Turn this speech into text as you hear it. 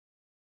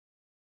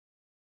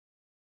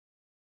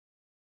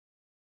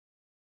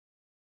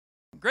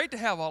Great to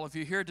have all of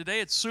you here today.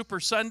 It's Super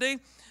Sunday.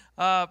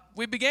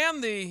 We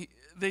began the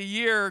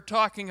year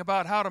talking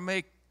about how to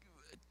make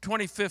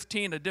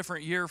 2015 a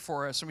different year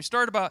for us. And we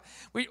started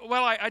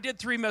I did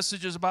 3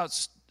 messages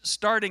about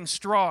starting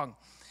strong.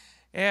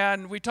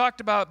 And we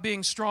talked about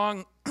being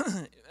strong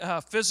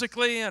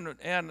physically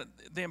and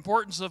the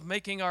importance of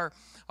making our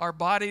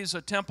bodies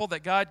a temple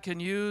that God can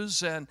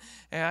use and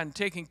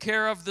taking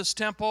care of this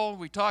temple.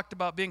 We talked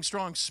about being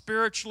strong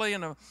spiritually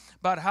and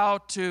about how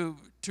to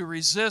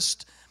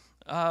resist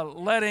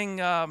letting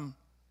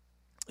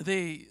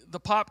the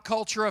pop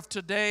culture of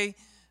today,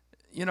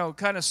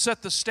 kind of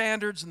set the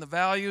standards and the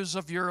values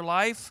of your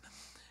life.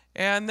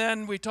 And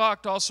then we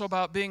talked also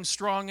about being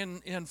strong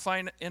in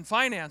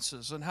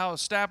finances and how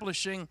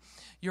establishing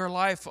your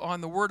life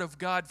on the Word of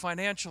God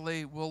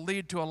financially will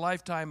lead to a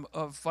lifetime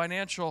of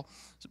financial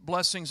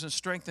blessings and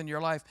strength in your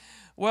life.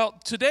 Well,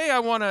 today I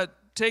want to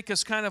take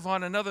us kind of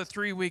on another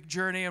 3-week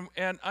journey,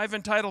 and I've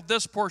entitled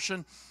this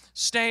portion,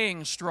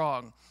 Staying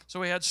Strong. So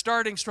we had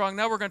starting strong.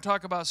 Now we're going to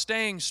talk about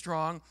staying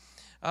strong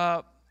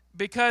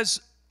because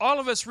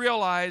all of us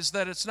realize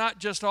that it's not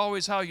just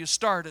always how you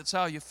start, it's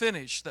how you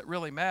finish that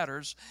really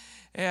matters.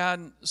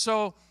 And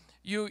so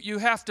you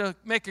have to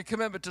make a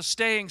commitment to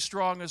staying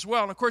strong as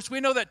well. And of course,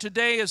 we know that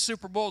today is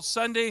Super Bowl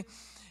Sunday.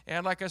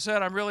 And like I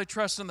said, I'm really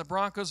trusting the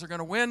Broncos are going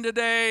to win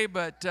today,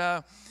 but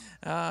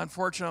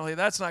unfortunately,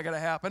 that's not going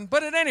to happen.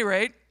 But at any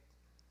rate,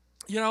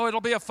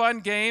 it'll be a fun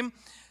game.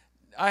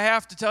 I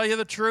have to tell you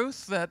the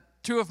truth that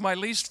 2 of my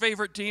least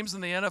favorite teams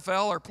in the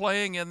NFL are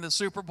playing in the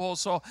Super Bowl,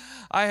 so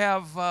I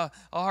have a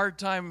hard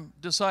time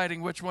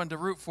deciding which one to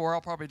root for.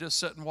 I'll probably just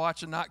sit and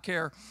watch and not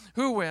care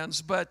who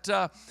wins. But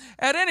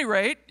at any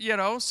rate,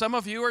 some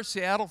of you are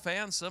Seattle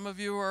fans, some of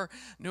you are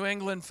New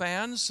England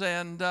fans,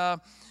 and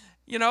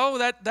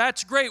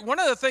that's great. One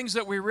of the things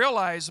that we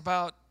realize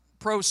about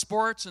pro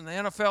sports and the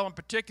NFL in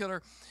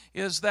particular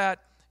is that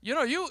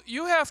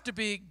you have to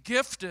be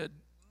gifted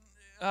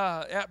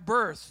at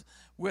birth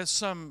with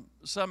some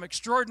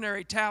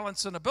extraordinary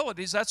talents and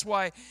abilities. That's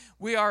why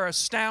we are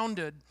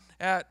astounded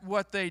at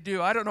what they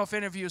do. I don't know if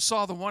any of you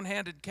saw the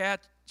one-handed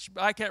catch.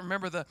 I can't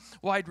remember the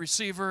wide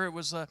receiver. It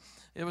was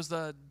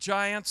the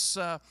Giants.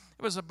 It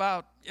was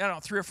about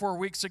 3 or 4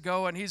 weeks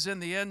ago, and he's in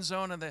the end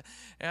zone,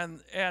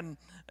 and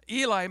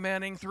Eli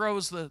Manning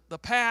throws the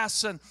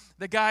pass, and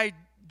the guy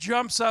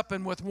jumps up,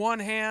 and with one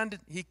hand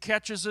he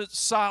catches it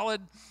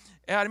solid.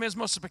 I mean, it's the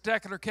most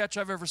spectacular catch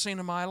I've ever seen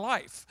in my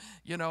life.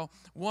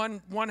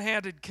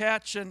 One-handed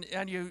catch, and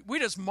we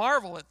just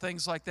marvel at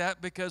things like that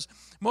because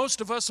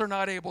most of us are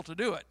not able to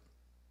do it.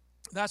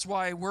 That's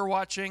why we're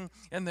watching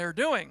and they're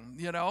doing,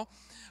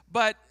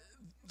 But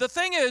the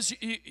thing is,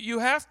 you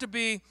have to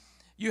be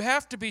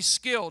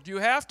skilled. You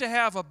have to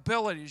have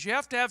abilities. You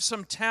have to have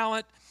some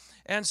talent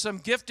and some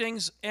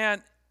giftings.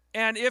 And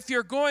if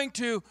you're going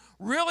to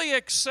really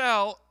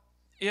excel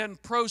in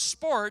pro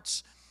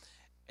sports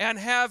and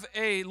have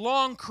a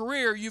long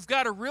career, you've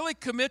got to really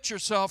commit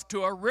yourself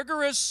to a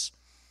rigorous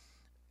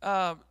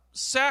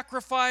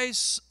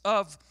sacrifice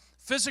of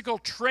physical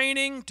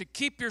training to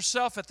keep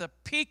yourself at the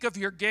peak of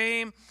your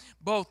game,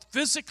 both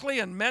physically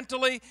and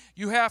mentally.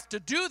 You have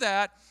to do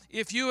that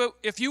if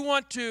you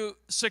want to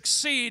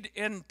succeed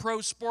in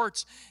pro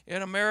sports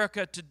in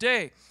America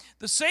today.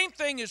 The same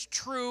thing is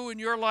true in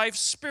your life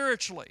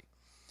spiritually.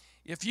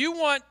 If you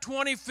want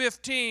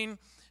 2015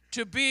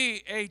 to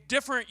be a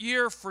different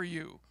year for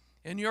you,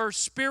 in your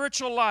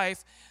spiritual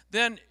life,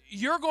 then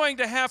you're going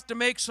to have to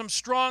make some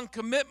strong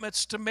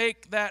commitments to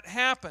make that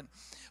happen.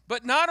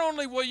 But not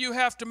only will you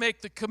have to make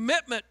the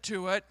commitment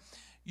to it,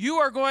 you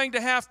are going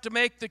to have to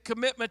make the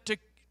commitment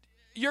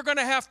you're going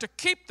to have to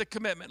keep the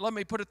commitment. Let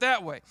me put it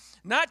that way.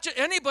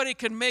 Anybody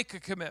can make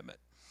a commitment.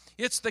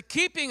 It's the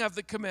keeping of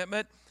the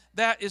commitment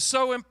that is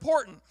so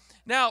important.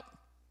 Now,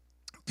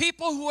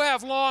 people who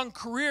have long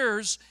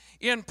careers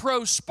in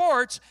pro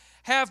sports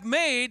have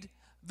made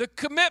the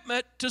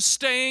commitment to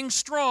staying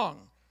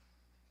strong.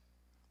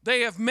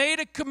 They have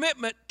made a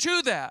commitment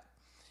to that.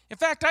 In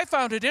fact, I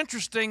found it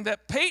interesting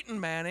that Peyton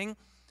Manning,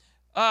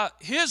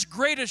 his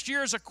greatest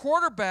year as a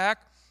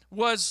quarterback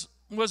was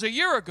a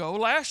year ago,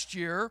 last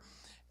year,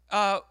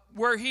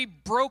 where he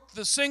broke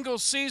the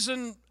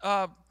single-season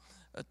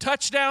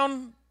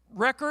touchdown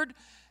record.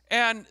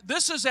 And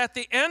this is at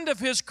the end of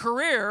his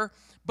career,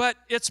 but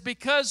it's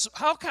because,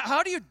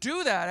 how do you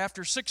do that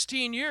after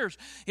 16 years?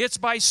 It's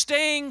by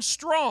staying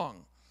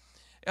strong.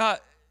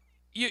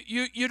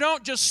 You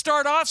don't just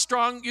start off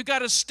strong, you got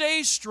to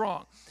stay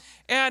strong.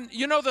 And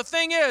the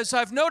thing is,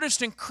 I've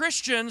noticed in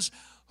Christians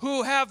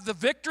who have the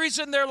victories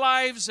in their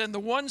lives and the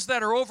ones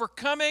that are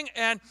overcoming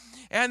and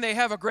they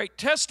have a great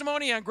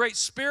testimony and great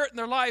spirit in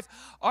their life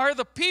are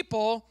the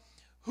people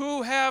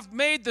who have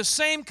made the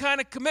same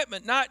kind of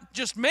commitment, not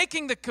just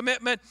making the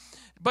commitment,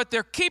 but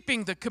they're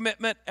keeping the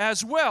commitment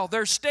as well.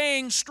 They're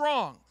staying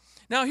strong.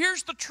 Now,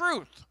 here's the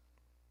truth.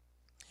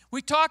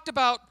 We talked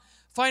about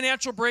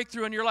financial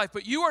breakthrough in your life,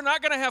 but you are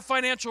not going to have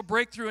financial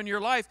breakthrough in your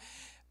life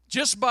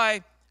just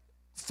by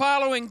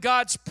following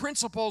God's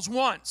principles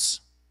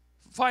once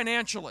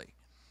financially.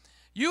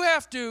 You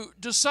have to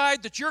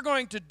decide that you're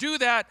going to do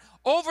that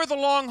over the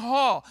long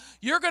haul.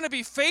 You're going to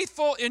be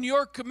faithful in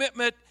your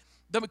commitment,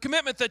 the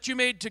commitment that you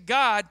made to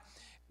God,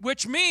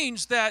 which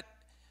means that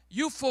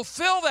you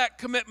fulfill that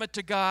commitment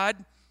to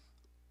God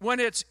when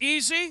it's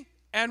easy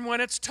and when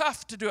it's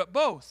tough to do it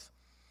both.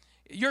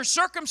 Your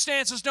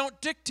circumstances don't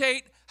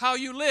dictate how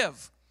you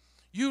live.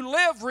 You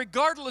live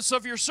regardless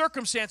of your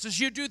circumstances.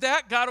 You do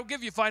that, God will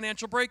give you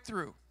financial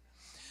breakthrough.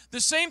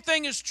 The same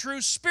thing is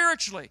true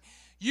spiritually.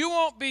 You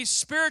won't be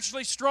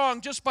spiritually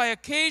strong just by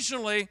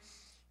occasionally,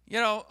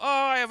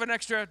 I have an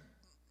extra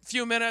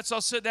few minutes,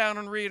 I'll sit down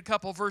and read a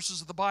couple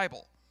verses of the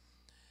Bible.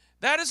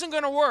 That isn't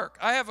going to work.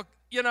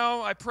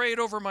 I prayed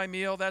over my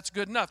meal, that's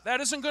good enough. That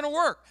isn't going to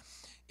work.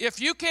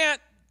 If you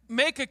can't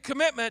make a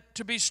commitment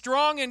to be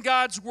strong in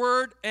God's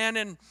word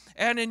and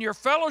in your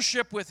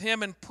fellowship with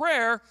him in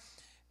prayer,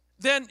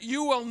 then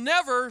you will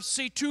never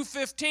see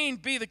 2015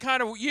 be the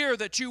kind of year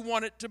that you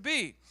want it to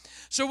be.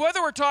 So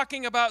whether we're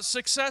talking about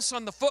success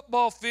on the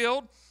football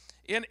field,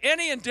 in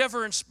any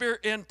endeavor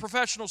in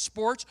professional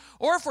sports,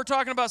 or if we're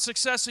talking about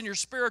success in your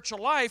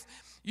spiritual life,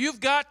 you've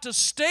got to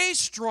stay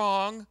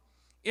strong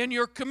in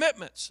your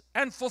commitments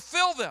and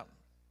fulfill them.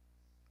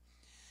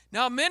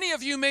 Now, many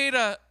of you made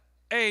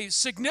a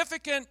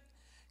significant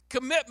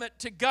commitment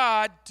to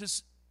God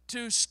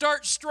to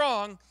start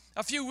strong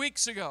a few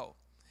weeks ago.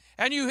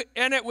 And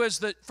it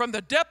was from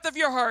the depth of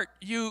your heart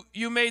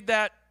you made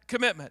that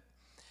commitment.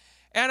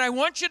 And I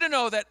want you to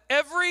know that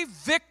every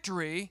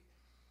victory,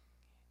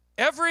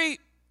 every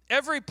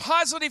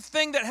positive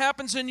thing that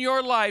happens in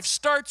your life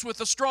starts with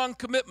a strong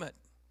commitment.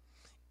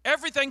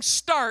 Everything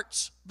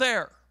starts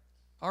there,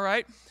 all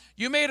right?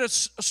 You made a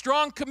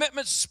strong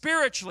commitment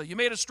spiritually. You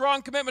made a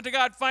strong commitment to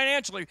God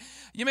financially.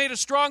 You made a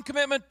strong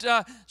commitment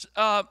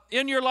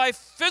in your life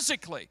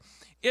physically.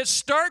 It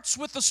starts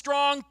with a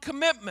strong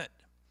commitment,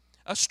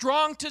 a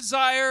strong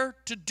desire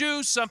to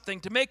do something,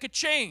 to make a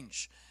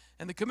change,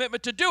 and the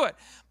commitment to do it.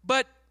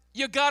 But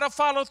you got to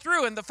follow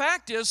through. And the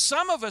fact is,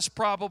 some of us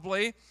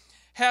probably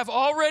have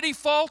already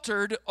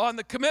faltered on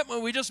the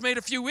commitment we just made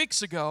a few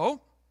weeks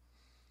ago,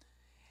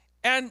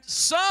 and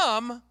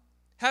some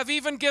have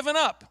even given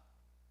up.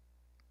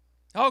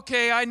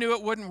 Okay, I knew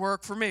it wouldn't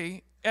work for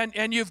me,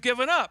 and you've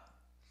given up.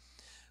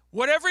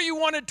 Whatever you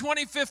wanted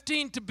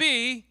 2015 to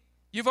be,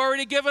 you've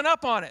already given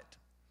up on it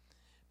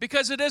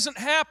because it isn't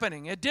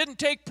happening. It didn't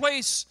take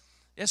place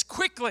as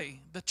quickly.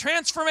 The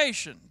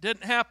transformation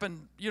didn't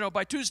happen,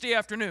 by Tuesday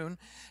afternoon.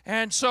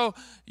 And so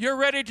you're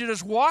ready to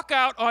just walk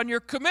out on your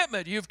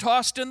commitment. You've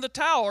tossed in the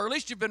towel, or at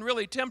least you've been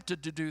really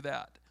tempted to do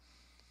that.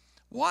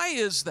 Why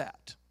is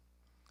that?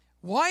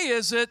 Why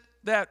is it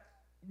that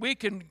we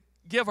can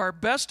give our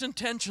best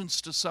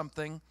intentions to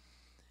something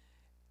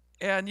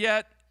and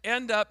yet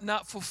end up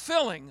not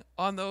fulfilling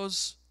on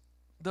those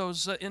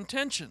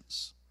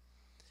intentions?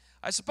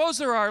 I suppose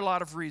there are a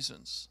lot of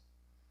reasons.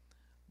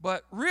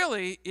 But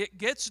really, it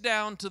gets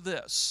down to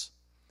this.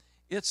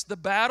 It's the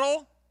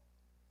battle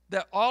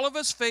that all of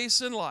us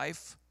face in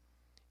life.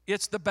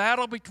 It's the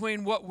battle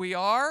between what we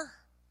are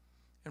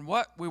and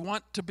what we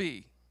want to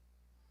be.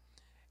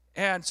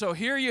 And so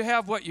here you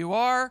have what you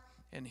are,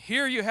 and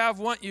here you have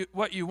what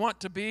you want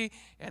to be,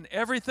 and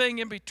everything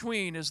in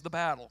between is the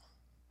battle.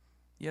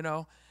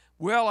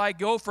 Will I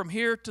go from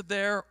here to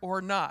there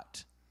or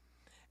not?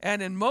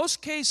 And in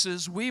most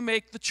cases, we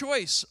make the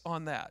choice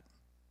on that.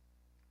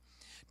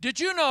 Did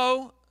you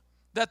know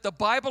that the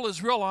Bible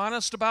is real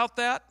honest about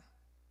that?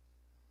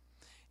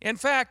 In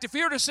fact, if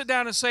you were to sit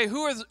down and say,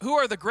 who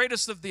are the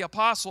greatest of the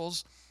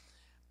apostles,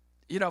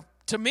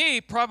 to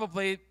me,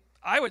 probably,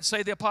 I would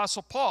say the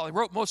Apostle Paul. He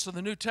wrote most of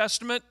the New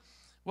Testament.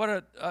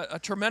 What a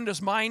tremendous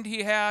mind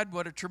he had.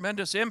 What a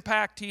tremendous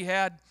impact he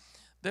had.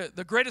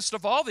 The greatest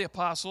of all the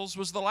apostles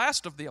was the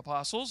last of the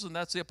apostles, and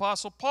that's the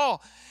Apostle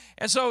Paul.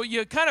 And so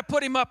you kind of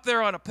put him up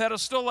there on a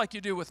pedestal like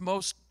you do with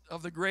most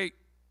of the great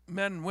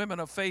men and women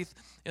of faith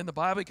in the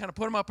Bible. You kind of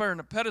put them up there on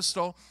a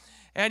pedestal,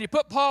 and you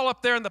put Paul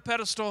up there in the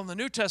pedestal in the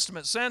New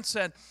Testament sense,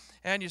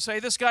 and you say,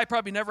 this guy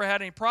probably never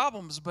had any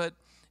problems, but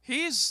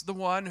he's the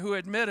one who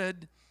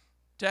admitted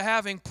to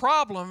having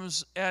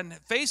problems and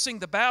facing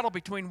the battle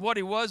between what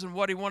he was and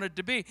what he wanted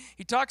to be.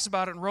 He talks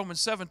about it in Romans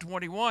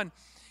 7:21.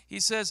 He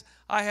says,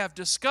 I have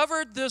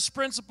discovered this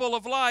principle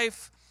of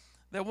life,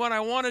 that when I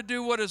want to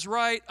do what is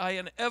right, I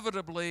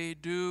inevitably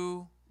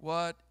do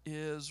what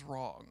is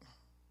wrong.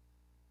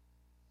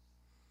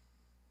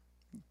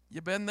 You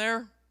been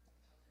there?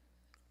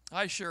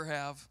 I sure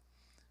have.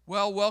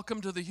 Well, welcome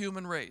to the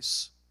human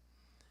race.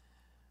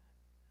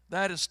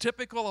 That is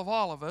typical of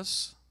all of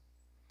us,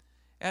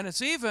 and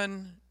it's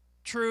even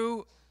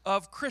true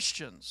of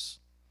Christians.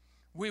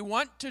 We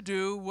want to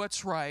do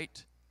what's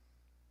right.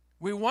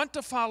 We want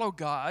to follow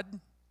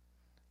God,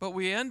 but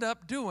we end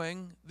up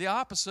doing the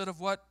opposite of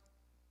what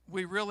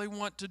we really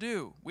want to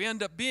do. We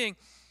end up being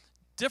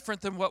different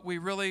than what we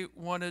really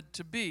wanted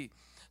to be.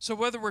 So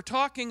whether we're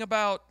talking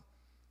about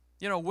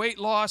weight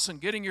loss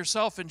and getting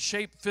yourself in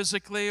shape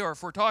physically, or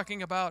if we're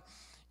talking about,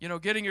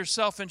 getting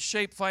yourself in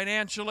shape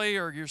financially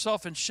or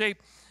yourself in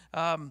shape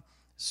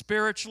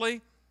spiritually,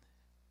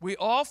 We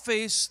all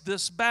face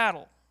this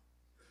battle.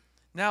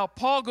 Now,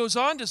 Paul goes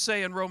on to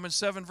say in Romans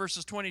 7,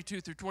 verses 22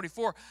 through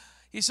 24,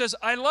 he says,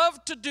 I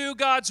love to do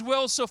God's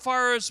will so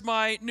far as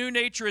my new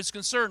nature is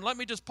concerned. Let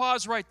me just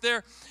pause right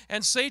there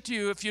and say to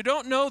you, if you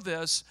don't know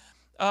this,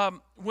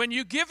 when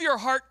you give your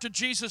heart to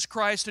Jesus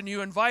Christ and you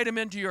invite him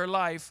into your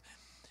life,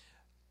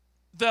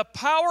 the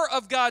power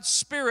of God's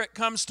Spirit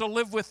comes to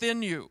live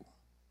within you.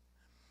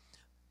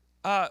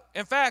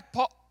 In fact,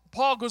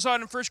 Paul goes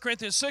on in 1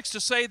 Corinthians 6 to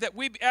say that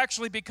we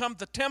actually become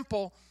the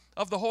temple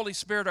of the Holy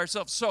Spirit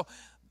ourselves. So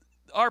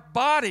our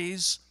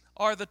bodies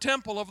are the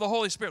temple of the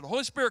Holy Spirit. The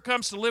Holy Spirit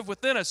comes to live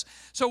within us.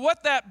 So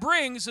what that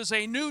brings is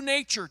a new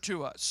nature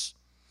to us.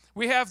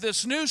 We have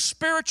this new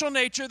spiritual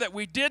nature that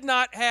we did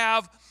not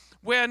have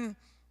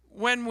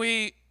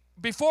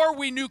before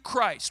we knew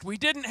Christ. We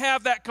didn't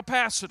have that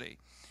capacity.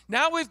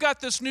 Now we've got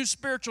this new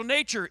spiritual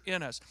nature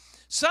in us.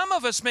 Some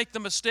of us make the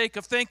mistake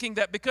of thinking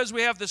that because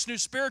we have this new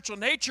spiritual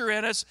nature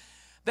in us,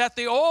 that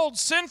the old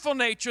sinful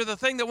nature, the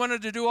thing that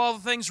wanted to do all the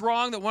things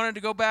wrong, that wanted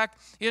to go back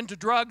into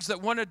drugs,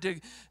 that wanted to,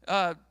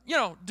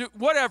 do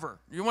whatever.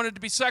 You wanted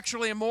to be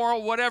sexually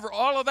immoral, whatever.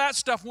 All of that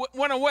stuff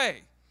went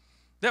away.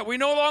 That we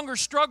no longer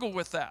struggle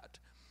with that.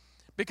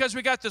 Because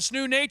we got this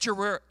new nature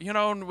where,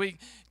 and we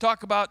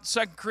talk about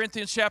 2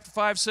 Corinthians chapter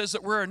 5 says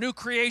that we're a new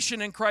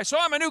creation in Christ. So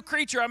I'm a new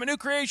creature. I'm a new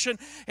creation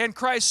in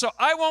Christ. So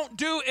I won't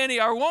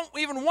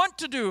even want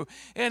to do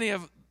any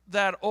of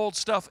that old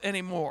stuff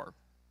anymore.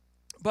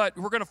 But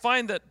we're going to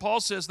find that Paul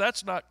says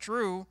that's not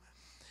true.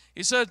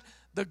 He said,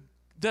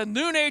 the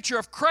new nature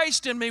of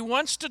Christ in me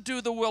wants to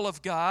do the will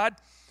of God.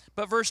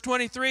 But verse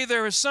 23,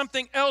 there is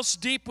something else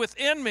deep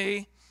within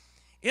me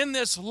in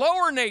this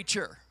lower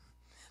nature.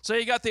 So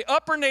you got the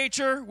upper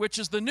nature, which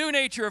is the new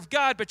nature of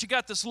God, but you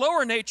got this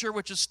lower nature,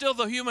 which is still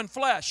the human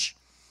flesh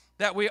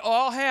that we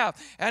all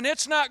have. And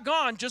it's not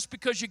gone just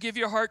because you give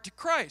your heart to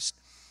Christ.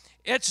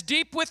 It's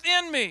deep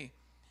within me,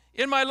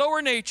 in my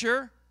lower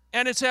nature,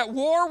 and it's at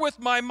war with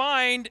my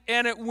mind,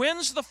 and it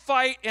wins the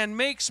fight and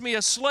makes me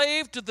a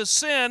slave to the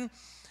sin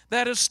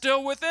that is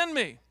still within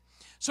me.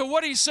 So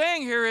what he's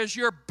saying here is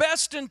your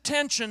best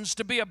intentions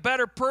to be a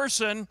better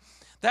person,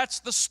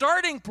 that's the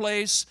starting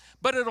place,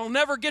 but it'll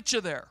never get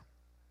you there.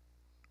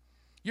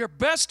 Your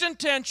best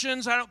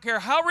intentions, I don't care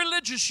how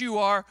religious you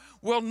are,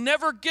 will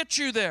never get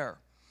you there.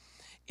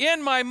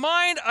 In my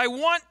mind, I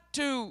want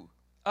to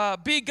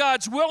be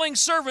God's willing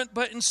servant,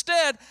 but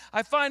instead,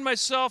 I find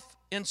myself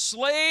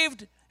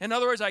enslaved. In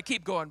other words, I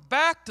keep going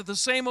back to the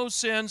same old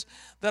sins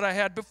that I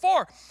had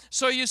before.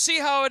 So you see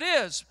how it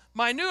is.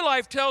 My new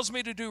life tells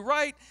me to do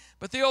right,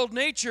 but the old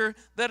nature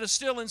that is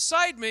still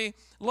inside me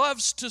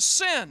loves to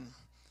sin.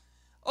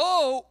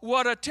 Oh,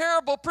 what a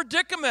terrible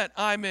predicament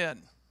I'm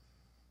in.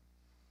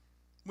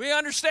 We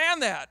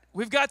understand that.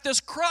 We've got this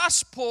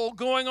cross pull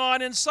going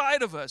on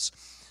inside of us.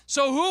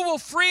 So who will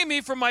free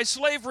me from my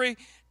slavery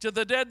to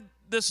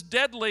this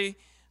deadly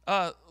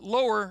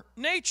lower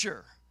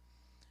nature?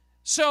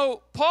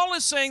 So Paul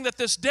is saying that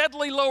this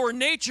deadly lower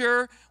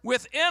nature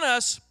within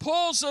us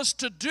pulls us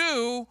to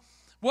do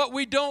what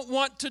we don't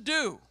want to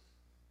do.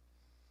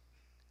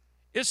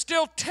 It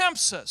still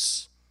tempts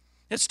us.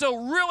 It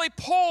still really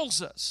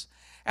pulls us.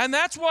 And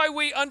that's why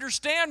we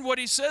understand what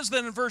he says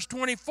then in verse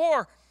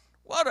 24.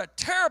 What a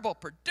terrible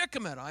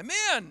predicament I'm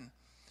in.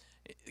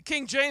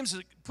 King James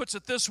puts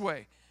it this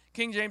way.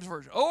 King James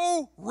Version.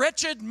 Oh,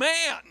 wretched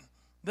man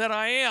that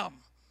I am.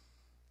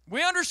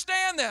 We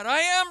understand that. I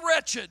am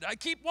wretched. I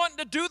keep wanting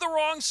to do the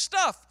wrong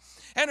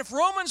stuff. And if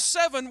Romans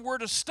 7 were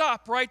to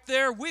stop right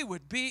there, we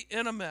would be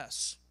in a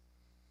mess.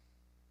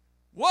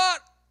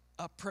 What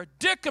a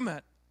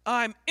predicament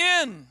I'm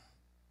in.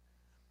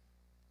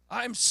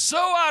 I'm so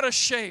out of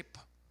shape.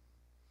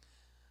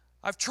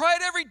 I've tried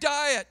every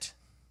diet.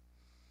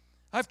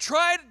 I've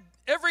tried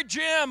every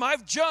gym.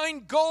 I've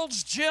joined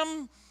Gold's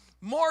Gym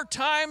more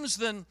times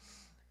than,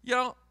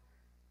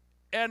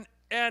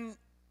 and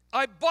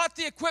I bought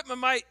the equipment.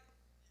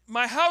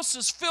 My house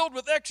is filled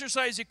with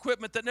exercise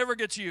equipment that never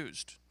gets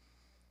used.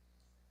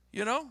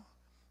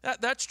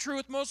 That's true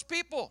with most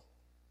people.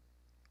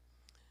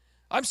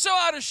 I'm so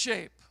out of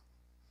shape.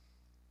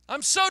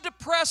 I'm so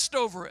depressed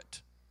over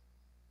it.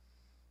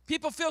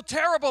 People feel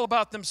terrible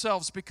about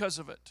themselves because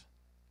of it.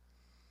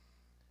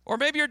 Or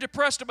maybe you're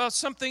depressed about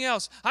something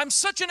else. I'm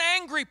such an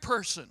angry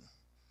person.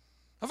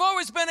 I've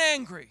always been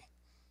angry.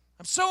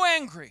 I'm so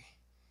angry.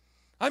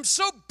 I'm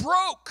so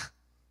broke.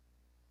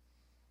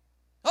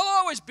 I'll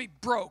always be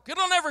broke.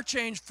 It'll never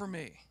change for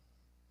me.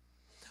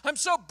 I'm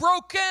so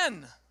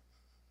broken.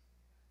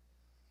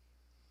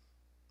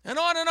 And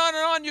on and on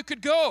and on you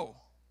could go.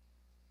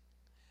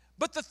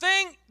 But the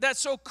thing that's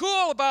so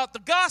cool about the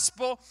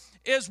gospel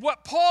is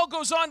what Paul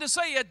goes on to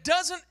say. It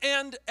doesn't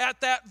end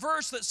at that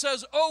verse that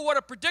says, oh, what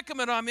a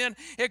predicament I'm in.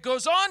 It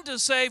goes on to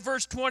say,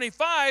 verse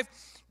 25,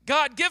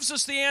 God gives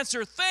us the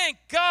answer. Thank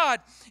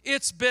God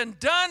it's been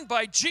done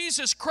by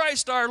Jesus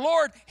Christ our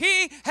Lord.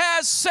 He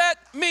has set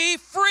me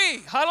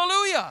free.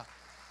 Hallelujah.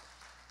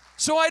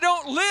 So I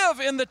don't live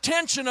in the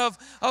tension of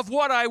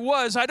what I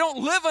was. I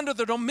don't live under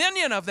the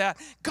dominion of that.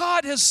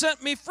 God has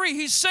set me free.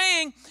 He's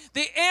saying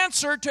the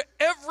answer to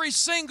every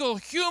single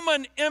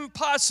human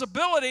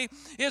impossibility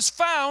is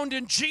found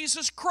in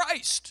Jesus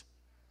Christ.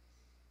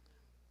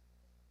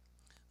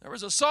 There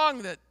was a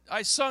song that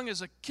I sung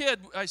as a kid.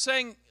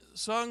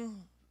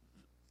 Sung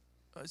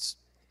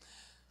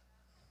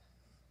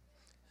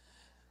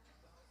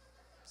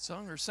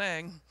or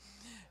sang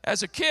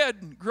as a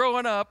kid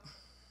growing up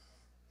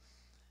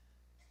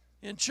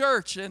in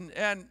church, and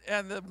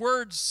the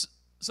words,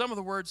 some of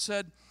the words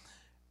said,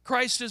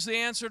 Christ is the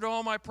answer to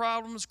all my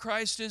problems.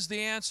 Christ is the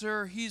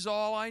answer. He's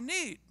all I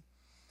need.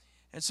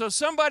 And so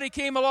somebody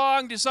came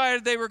along,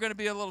 decided they were going to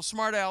be a little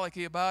smart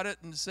alecky about it,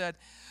 and said,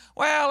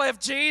 well, if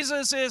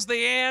Jesus is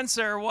the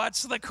answer,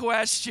 what's the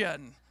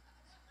question?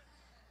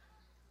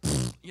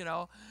 You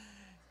know,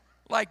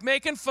 like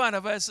making fun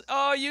of us.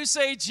 Oh, you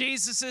say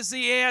Jesus is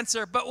the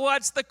answer, but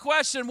what's the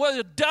question?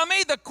 Well,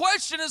 dummy, the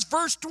question is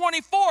verse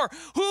 24.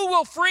 Who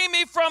will free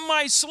me from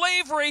my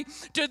slavery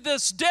to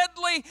this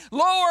deadly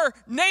lower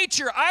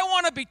nature? I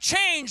want to be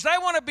changed. I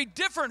want to be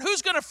different.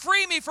 Who's going to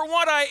free me from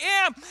what I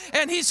am?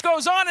 And he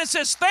goes on and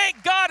says,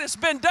 thank God it's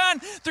been done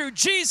through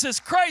Jesus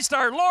Christ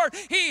our Lord.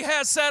 He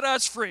has set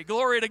us free.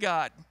 Glory to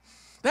God.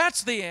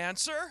 That's the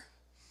answer.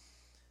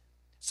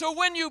 So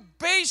when you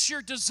base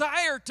your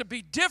desire to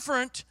be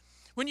different,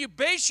 when you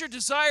base your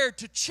desire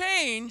to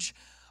change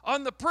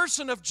on the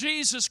person of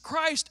Jesus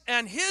Christ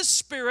and His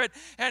Spirit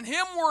and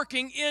Him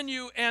working in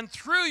you and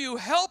through you,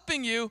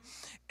 helping you,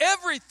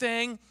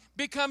 everything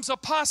becomes a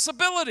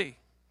possibility.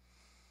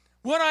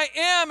 What I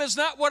am is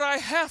not what I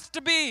have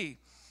to be.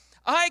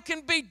 I can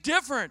be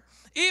different.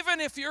 Even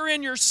if you're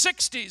in your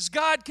 60s,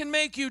 God can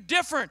make you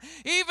different.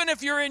 Even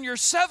if you're in your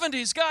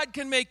 70s, God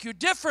can make you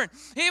different.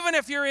 Even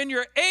if you're in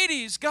your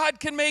 80s, God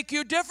can make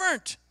you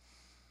different.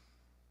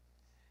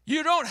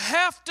 You don't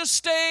have to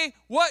stay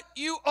what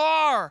you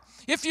are.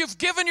 If you've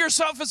given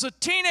yourself as a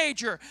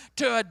teenager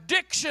to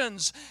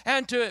addictions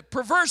and to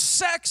perverse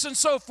sex and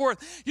so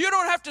forth, you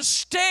don't have to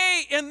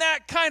stay in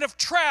that kind of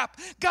trap.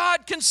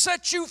 God can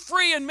set you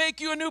free and make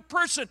you a new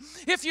person.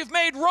 If you've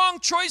made wrong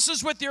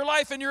choices with your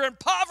life and you're in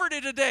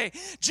poverty today,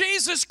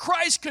 Jesus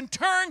Christ can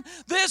turn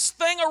this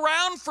thing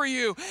around for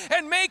you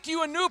and make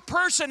you a new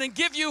person and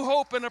give you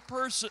hope and a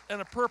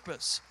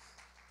purpose.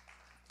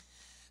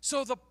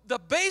 So the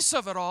base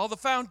of it all, the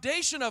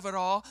foundation of it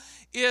all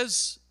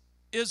is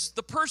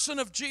the person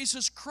of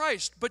Jesus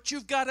Christ. But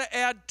you've got to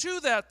add to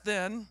that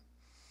then,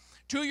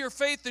 to your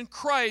faith in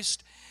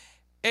Christ,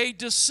 a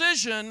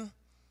decision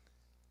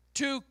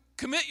to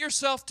commit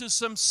yourself to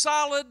some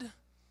solid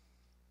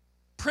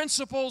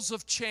principles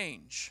of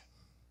change.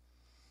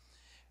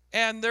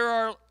 And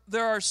there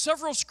are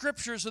several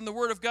scriptures in the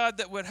Word of God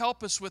that would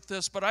help us with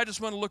this, but I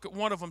just want to look at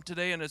one of them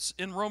today, and it's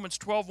in Romans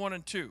 12, 1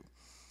 and 2.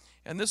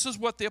 And this is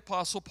what the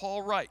Apostle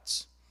Paul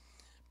writes.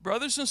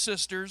 Brothers and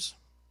sisters,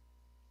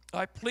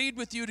 I plead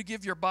with you to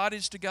give your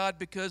bodies to God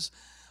because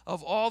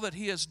of all that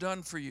He has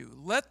done for you.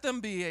 Let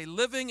them be a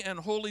living and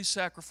holy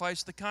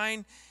sacrifice, the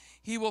kind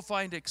He will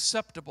find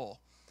acceptable.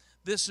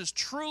 This is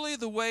truly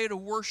the way to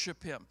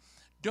worship Him.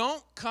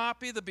 Don't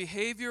copy the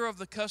behavior of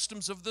the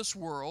customs of this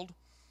world,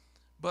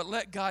 but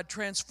let God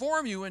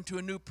transform you into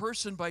a new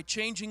person by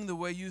changing the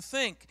way you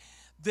think.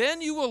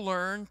 Then you will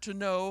learn to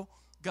know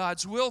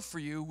God's will for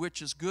you,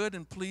 which is good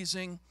and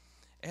pleasing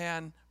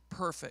and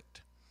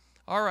perfect.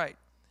 All right.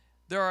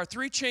 There are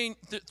three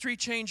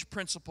change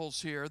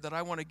principles here that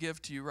I want to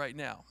give to you right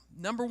now.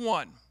 Number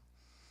one,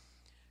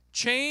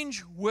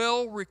 change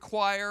will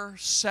require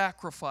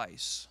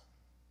sacrifice.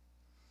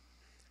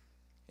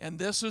 And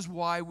this is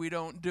why we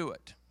don't do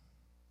it,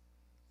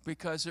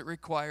 because it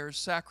requires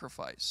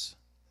sacrifice.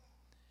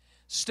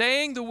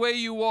 Staying the way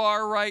you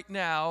are right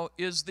now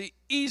is the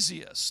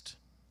easiest.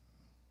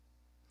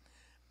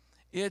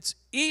 It's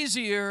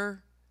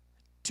easier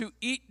to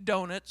eat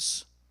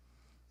donuts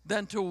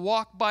than to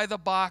walk by the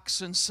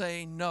box and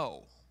say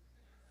no.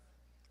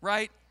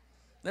 Right?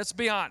 Let's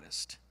be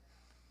honest.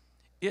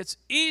 It's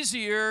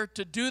easier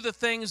to do the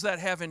things that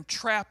have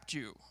entrapped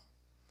you.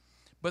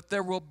 But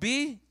there will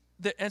be,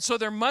 and so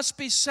there must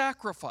be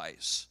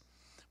sacrifice.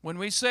 When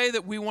we say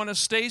that we want to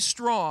stay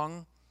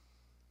strong,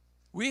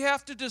 we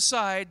have to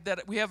decide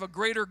that we have a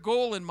greater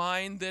goal in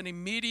mind than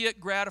immediate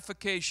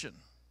gratification.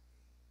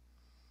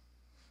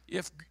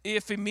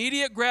 If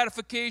immediate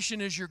gratification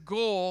is your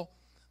goal,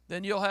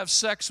 then you'll have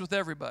sex with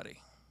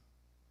everybody.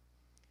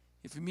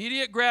 If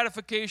immediate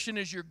gratification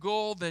is your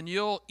goal, then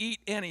you'll eat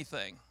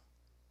anything.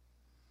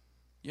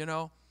 You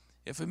know,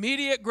 if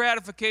immediate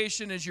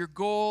gratification is your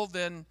goal,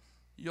 then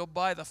you'll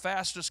buy the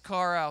fastest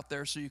car out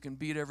there so you can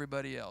beat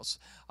everybody else.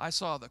 I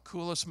saw the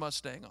coolest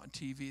Mustang on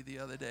TV the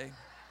other day.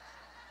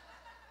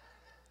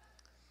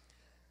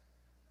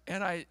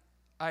 And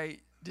I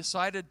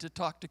decided to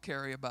talk to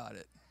Carrie about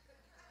it.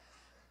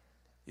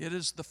 It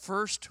is the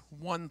first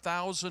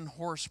 1,000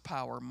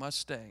 horsepower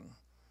Mustang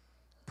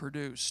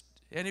produced.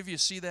 Any of you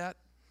see that?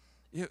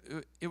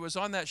 It was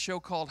on that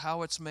show called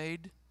How It's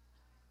Made.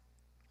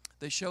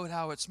 They showed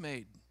how it's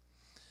made.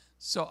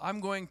 So I'm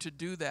going to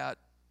do that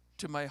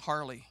to my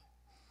Harley.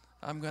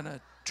 I'm going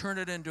to turn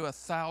it into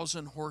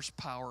 1,000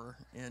 horsepower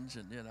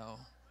engine,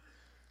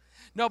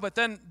 No, but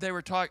then they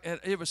were talking,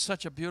 it was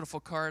such a beautiful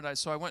car, and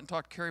so I went and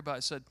talked to Carrie about it. I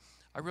said,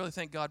 I really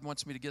think God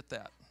wants me to get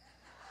that.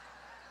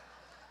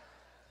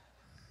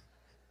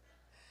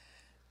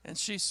 And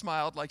she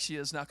smiled like she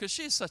is now, because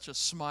she's such a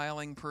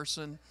smiling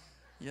person,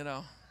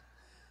 And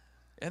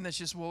then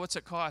she said, well, what's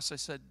it cost? I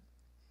said,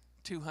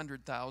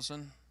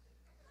 $200,000.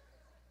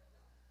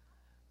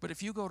 But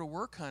if you go to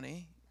work,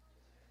 honey,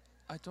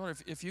 I told her,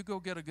 if you go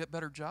get a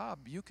better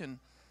job, you can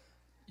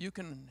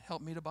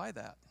help me to buy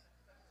that.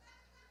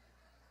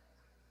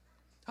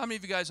 How many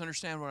of you guys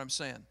understand what I'm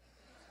saying?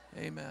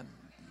 Amen.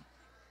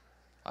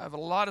 I have a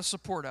lot of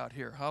support out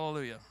here.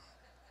 Hallelujah.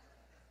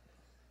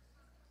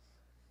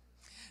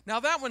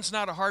 Now, that one's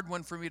not a hard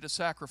one for me to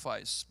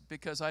sacrifice,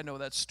 because I know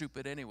that's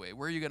stupid anyway.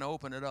 Where are you going to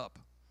open it up?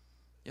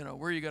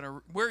 Where are you going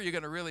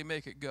to really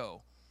make it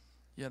go?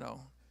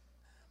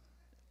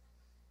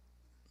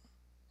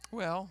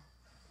 Well,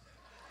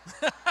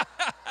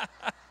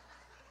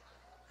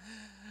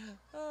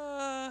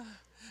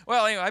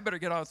 well, anyway, I better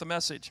get on with the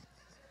message.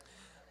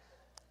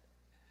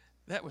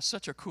 That was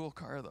such a cool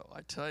car, though,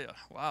 I tell you.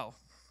 Wow.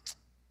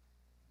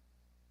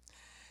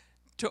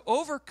 To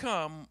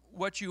overcome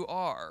what you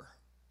are,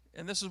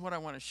 and this is what I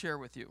want to share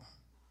with you,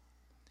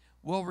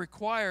 will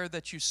require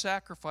that you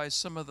sacrifice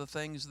some of the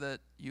things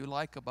that you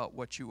like about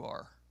what you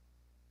are.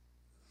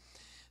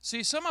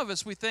 See, some of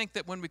us, we think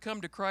that when we come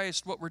to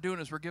Christ, what we're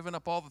doing is we're giving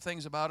up all the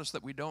things about us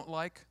that we don't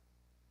like.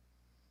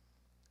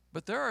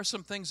 But there are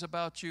some things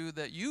about you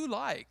that you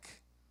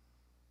like,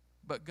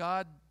 but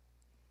God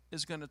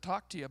is going to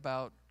talk to you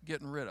about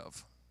getting rid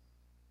of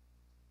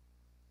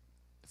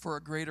for a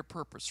greater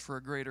purpose, for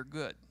a greater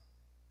good.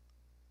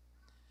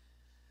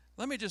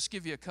 Let me just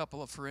give you a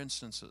couple of for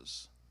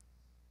instances.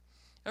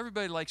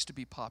 Everybody likes to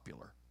be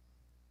popular.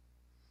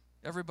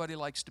 Everybody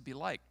likes to be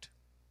liked.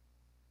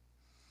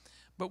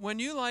 But when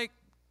you like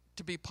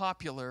to be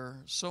popular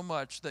so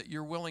much that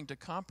you're willing to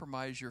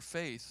compromise your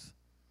faith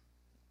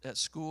at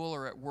school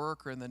or at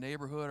work or in the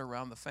neighborhood,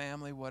 around the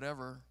family,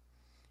 whatever,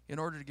 in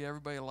order to get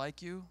everybody to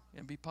like you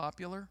and be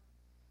popular,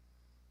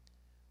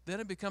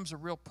 then it becomes a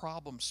real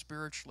problem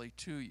spiritually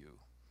to you.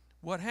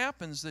 What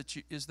happens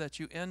is that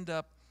you end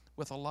up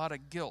with a lot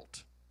of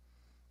guilt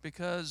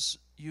because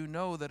you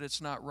know that it's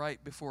not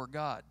right before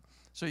God.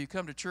 So you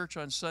come to church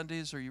on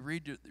Sundays, or you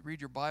read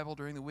your Bible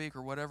during the week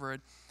or whatever,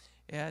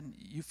 and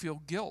you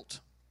feel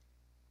guilt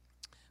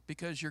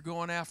because you're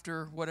going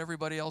after what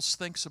everybody else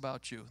thinks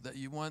about you, that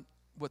you want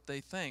what they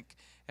think,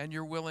 and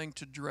you're willing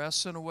to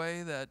dress in a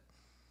way that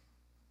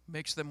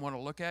makes them want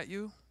to look at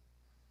you,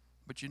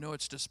 but you know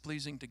it's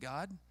displeasing to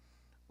God,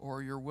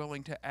 or you're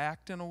willing to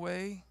act in a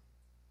way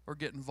or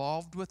get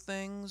involved with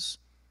things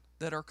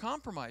that are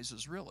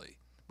compromises, really,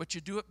 but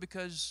you do it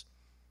because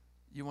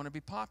you want to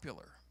be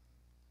popular.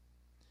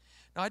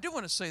 Now, I do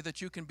want to say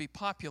that you can be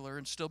popular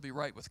and still be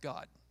right with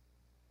God.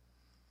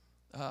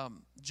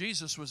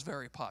 Jesus was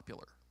very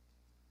popular.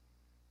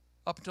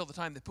 Up until the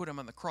time they put him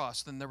on the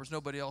cross, then there was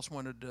nobody else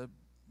wanted to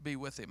be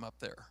with him up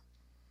there.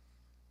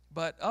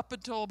 But up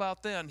until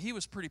about then, he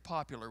was pretty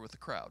popular with the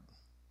crowd.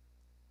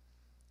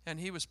 And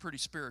he was pretty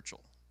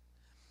spiritual.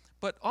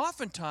 But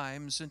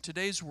oftentimes in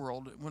today's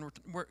world,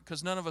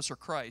 because none of us are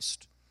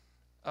Christ,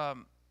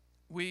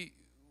 we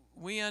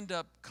end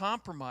up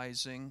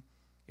compromising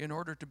in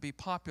order to be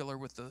popular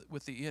with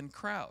the in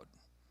crowd.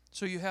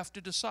 So you have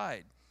to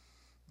decide,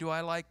 do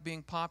I like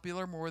being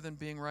popular more than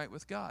being right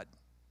with God?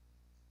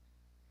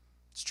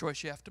 It's a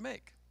choice you have to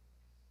make.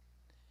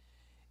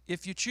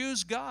 If you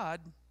choose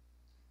God,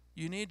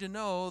 you need to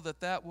know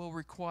that will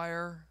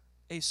require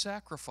a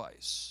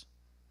sacrifice.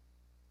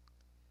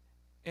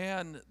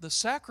 And the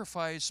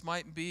sacrifice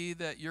might be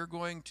that you're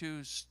going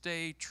to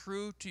stay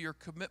true to your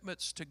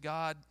commitments to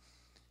God,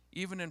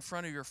 even in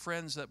front of your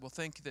friends that will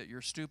think that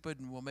you're stupid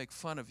and will make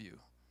fun of you.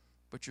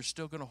 But you're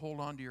still going to hold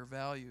on to your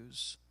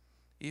values,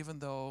 even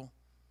though,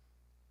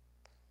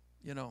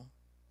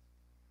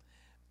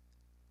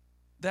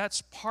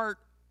 that's part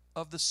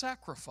of the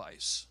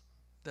sacrifice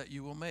that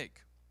you will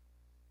make.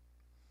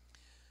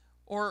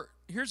 Or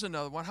here's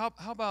another one. How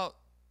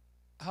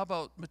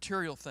about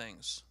material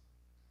things?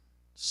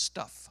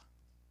 Stuff.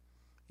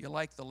 You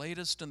like the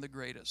latest and the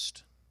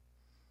greatest,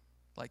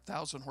 like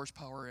 1,000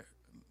 horsepower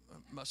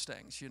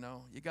Mustangs, you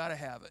got to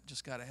have it,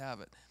 just got to have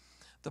it.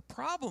 The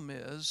problem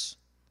is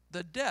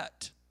the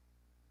debt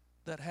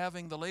that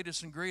having the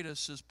latest and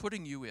greatest is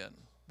putting you in,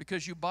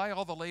 because you buy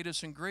all the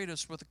latest and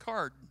greatest with a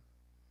card.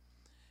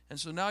 And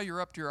so now you're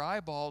up to your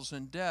eyeballs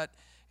in debt,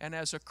 and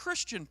as a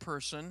Christian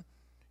person,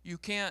 you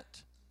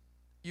can't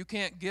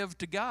give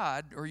to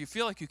God, or you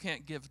feel like you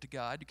can't give to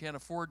God. You can't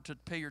afford to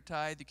pay your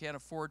tithe. You can't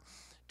afford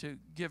to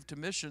give to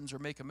missions or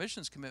make a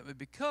missions commitment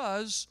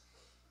because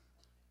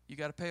you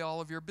got to pay all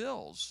of your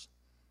bills.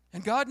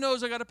 And God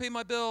knows I got to pay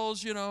my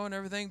bills, and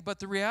everything. But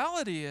the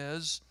reality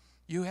is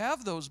you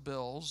have those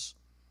bills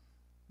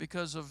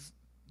because of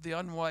the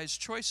unwise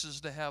choices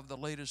to have the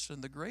latest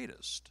and the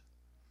greatest.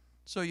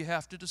 So you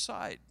have to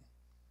decide.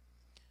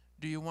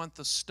 Do you want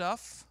the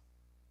stuff,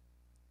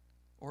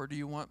 or do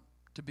you want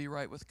to be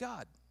right with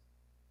God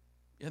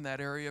in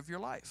that area of your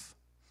life?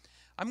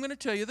 I'm going to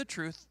tell you the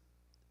truth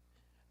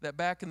that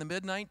back in the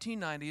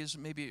mid-1990s,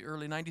 maybe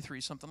early 93,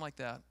 something like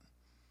that,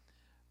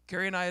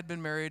 Carrie and I had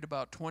been married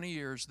about 20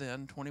 years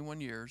then, 21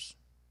 years,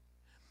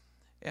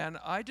 and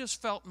I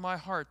just felt in my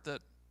heart that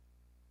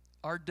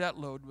our debt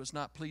load was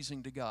not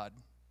pleasing to God.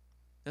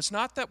 It's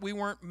not that we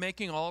weren't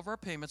making all of our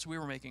payments. We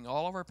were making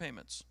all of our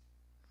payments.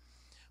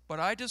 But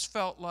I just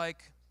felt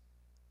like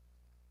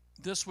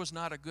this was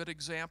not a good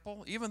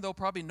example, even though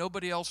probably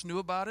nobody else knew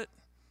about it,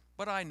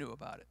 but I knew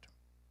about it.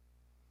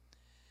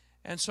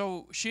 And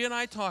so she and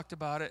I talked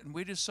about it, and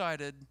we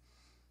decided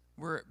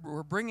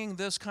we're bringing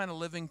this kind of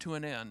living to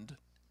an end,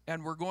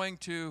 and we're going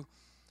to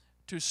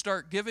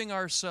start giving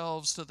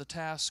ourselves to the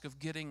task of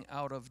getting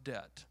out of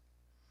debt.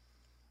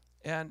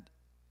 And,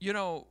 you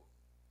know,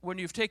 when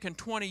you've taken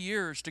 20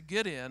 years to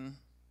get in,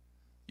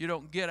 you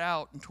don't get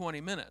out in 20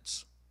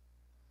 minutes.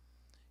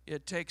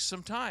 It takes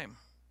some time.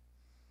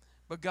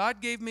 But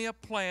God gave me a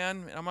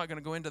plan, and I'm not going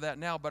to go into that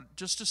now, but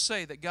just to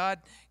say that God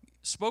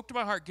spoke to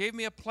my heart, gave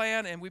me a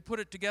plan, and we put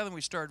it together, and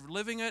we started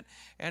living it,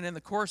 and in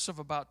the course of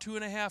about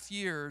 2.5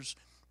 years,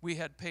 we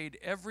had paid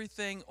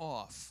everything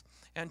off.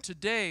 And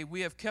today,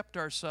 we have kept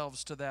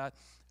ourselves to that.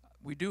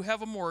 We do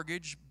have a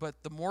mortgage,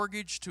 but the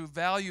mortgage to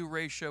value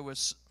ratio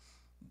is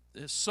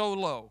so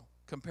low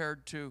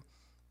compared to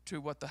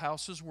what the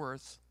house is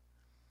worth.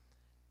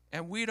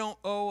 And we don't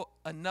owe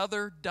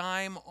another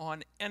dime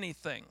on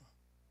anything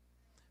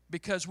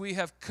because we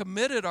have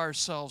committed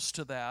ourselves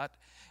to that.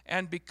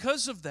 And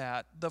because of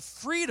that, the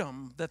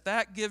freedom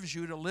that gives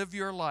you to live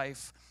your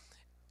life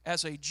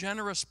as a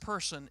generous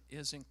person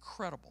is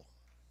incredible.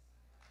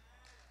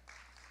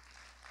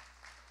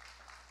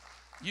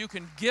 You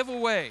can give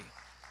away.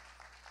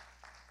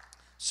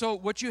 So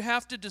what you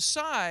have to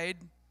decide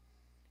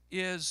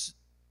is,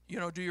 you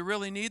know, do you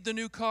really need the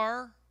new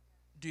car?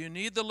 Do you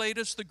need the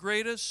latest, the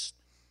greatest?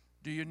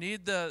 Do you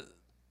need the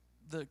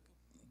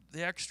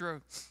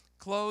extra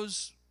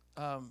clothes?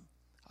 I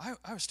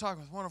was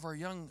talking with one of our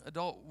young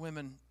adult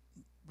women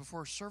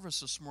before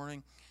service this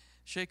morning,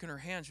 shaking her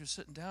hand. She was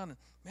sitting down, and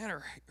man,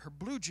 her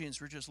blue jeans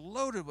were just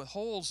loaded with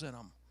holes in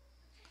them.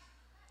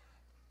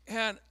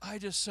 And I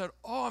just said,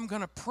 I'm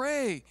going to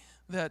pray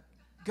that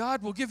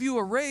God will give you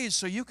a raise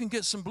so you can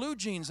get some blue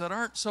jeans that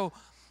aren't so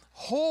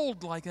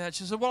holed like that.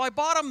 She said, well, I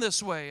bought them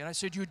this way. And I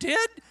said, you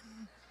did?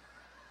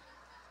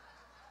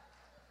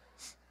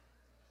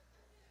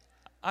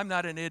 I'm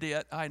not an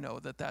idiot. I know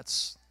that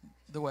that's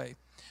the way.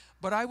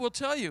 But I will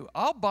tell you,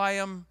 I'll buy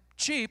them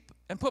cheap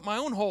and put my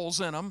own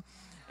holes in them,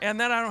 and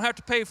then I don't have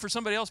to pay for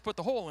somebody else to put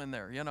the hole in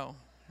there, you know,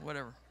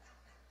 whatever.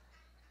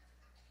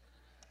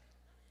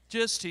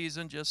 Just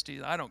teasing.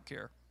 I don't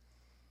care.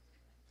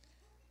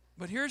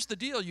 But here's the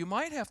deal. You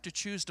might have to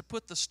choose to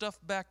put the stuff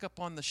back up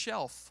on the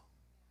shelf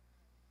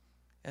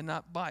and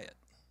not buy it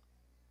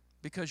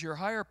because your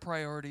higher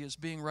priority is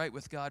being right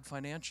with God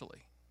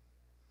financially.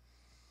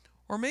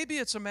 Or maybe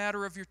it's a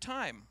matter of your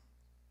time.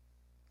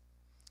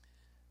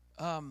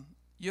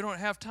 You don't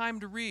have time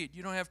to read.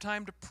 You don't have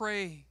time to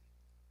pray.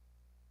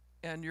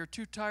 And you're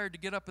too tired to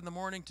get up in the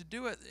morning to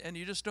do it, and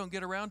you just don't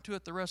get around to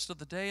it the rest of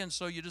the day, and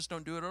so you just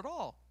don't do it at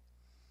all.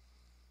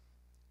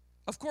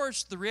 Of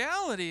course, the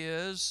reality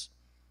is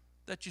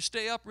that you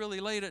stay up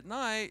really late at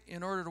night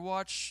in order to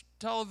watch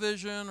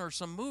television or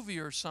some movie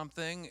or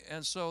something,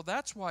 and so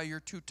that's why you're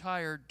too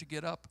tired to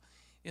get up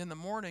in the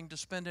morning to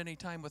spend any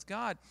time with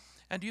God.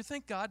 And do you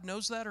think God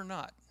knows that or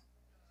not?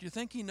 Do you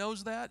think He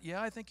knows that?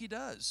 Yeah, I think He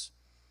does.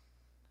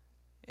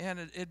 And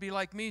it'd be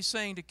like me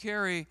saying to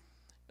Carrie,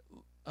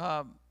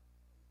 I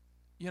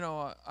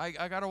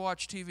got to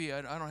watch TV.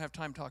 I don't have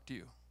time to talk to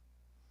you.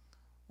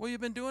 Well,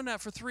 you've been doing that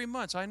for 3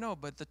 months. I know,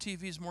 but the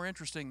TV's more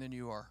interesting than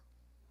you are.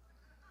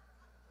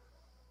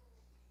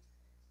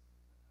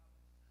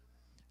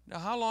 Now,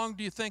 how long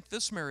do you think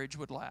this marriage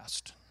would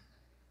last?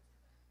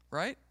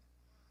 Right?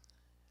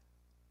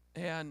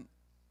 And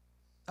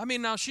I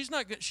mean, now she's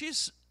not going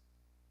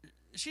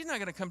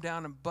to come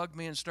down and bug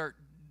me and start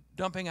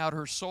dumping out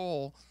her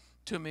soul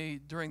to me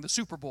during the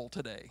Super Bowl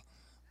today.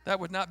 That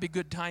would not be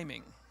good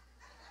timing.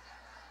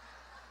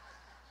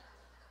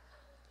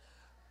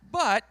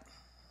 But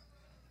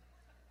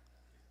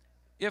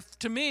if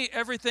to me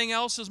everything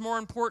else is more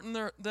important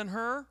than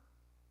her,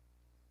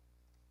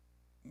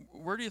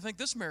 where do you think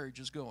this marriage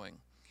is going?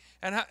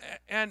 And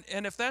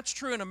if that's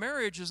true in a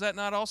marriage, is that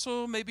not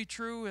also maybe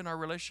true in our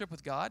relationship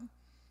with God?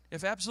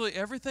 If absolutely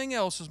everything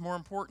else is more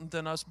important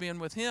than us being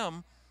with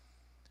Him,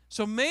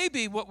 so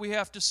maybe what we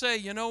have to say,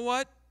 you know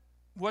what?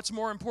 What's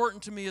more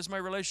important to me is my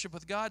relationship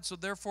with God, so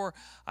therefore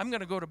I'm going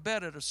to go to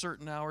bed at a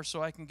certain hour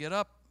so I can get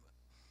up,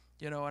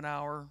 an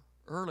hour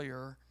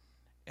earlier,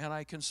 and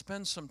I can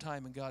spend some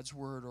time in God's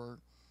Word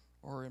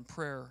or in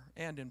prayer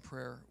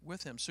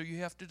with Him. So you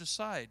have to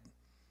decide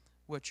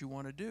what you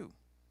want to do.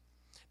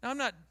 Now, I'm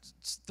not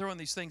throwing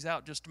these things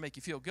out just to make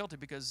you feel guilty,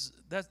 because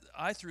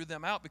I threw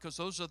them out because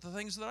those are the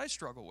things that I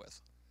struggle with.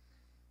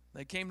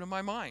 They came to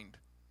my mind,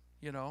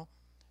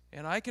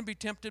 And I can be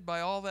tempted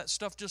by all that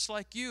stuff just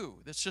like you.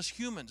 That's just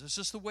humans. It's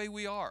just the way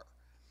we are.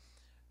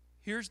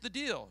 Here's the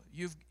deal.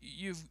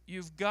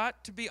 You've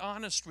got to be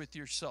honest with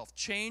yourself.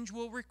 Change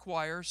will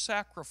require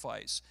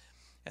sacrifice.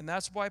 And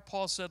that's why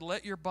Paul said,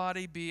 let your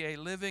body be a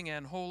living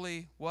and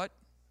holy, what?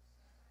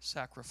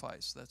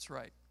 Sacrifice. That's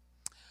right.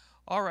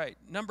 All right,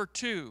 number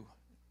 2.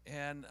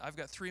 And I've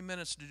got 3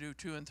 minutes to do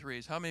 2 and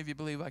 3s. How many of you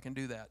believe I can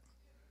do that?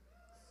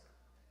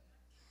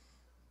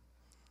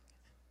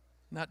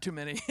 Not too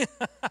many.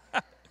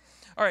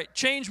 All right,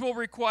 change will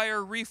require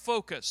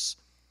refocus.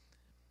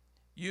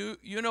 You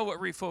know what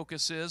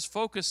refocus is.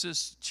 Focus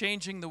is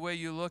changing the way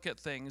you look at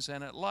things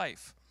and at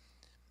life.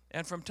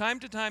 And from time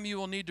to time, you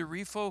will need to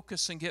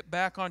refocus and get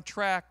back on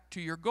track to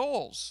your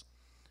goals.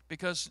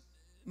 Because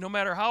no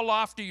matter how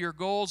lofty your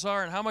goals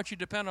are and how much you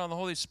depend on the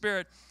Holy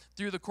Spirit,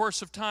 through the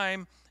course of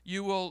time,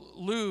 you will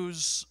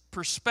lose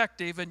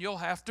perspective and you'll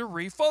have to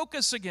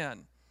refocus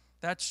again.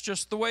 That's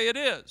just the way it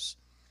is.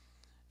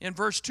 In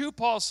verse 2,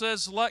 Paul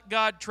says, let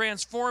God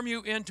transform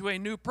you into a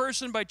new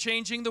person by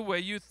changing the way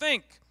you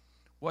think.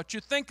 What you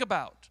think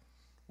about,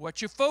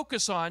 what you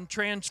focus on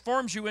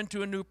transforms you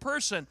into a new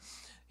person.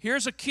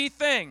 Here's a key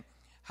thing.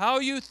 How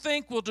you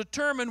think will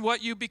determine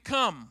what you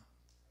become.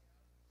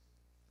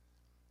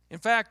 In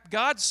fact,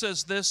 God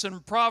says this in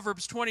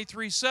Proverbs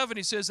 23:7.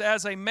 He says,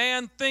 as a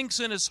man thinks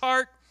in his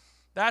heart,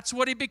 that's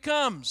what he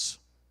becomes.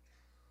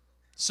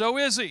 So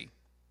is he.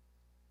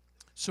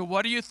 So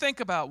what do you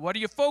think about? What do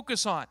you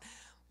focus on?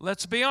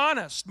 Let's be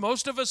honest.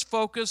 Most of us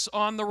focus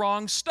on the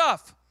wrong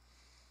stuff.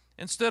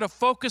 Instead of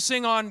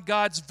focusing on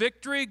God's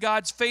victory,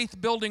 God's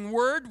faith-building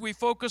word, we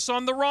focus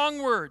on the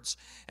wrong words.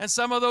 And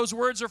some of those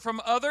words are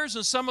from others,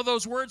 and some of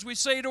those words we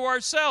say to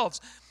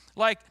ourselves.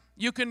 Like,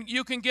 you can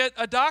get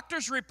a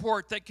doctor's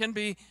report that can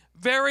be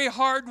very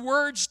hard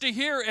words to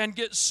hear and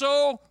get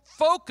so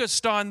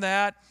focused on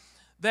that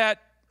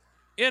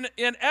in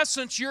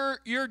essence,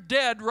 you're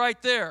dead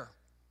right there.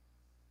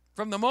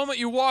 From the moment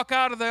you walk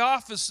out of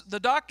the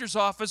doctor's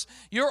office,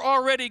 you're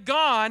already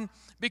gone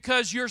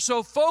because you're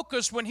so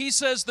focused when he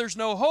says there's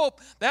no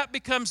hope. That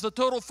becomes the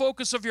total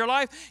focus of your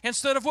life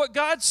instead of what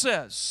God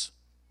says.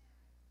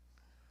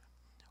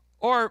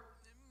 Or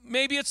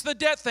maybe it's the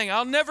debt thing.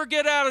 I'll never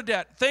get out of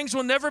debt. Things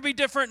will never be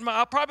different.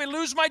 I'll probably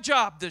lose my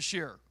job this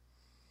year.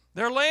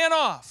 They're laying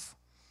off.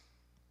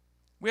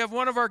 We have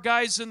one of our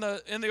guys in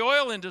the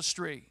oil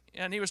industry,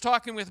 and he was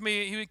talking with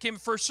me. He came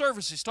first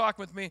service. He's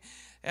talking with me,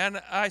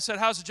 and I said,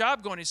 how's the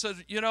job going? He said,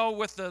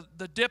 with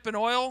the dip in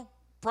oil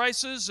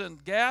prices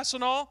and gas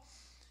and all,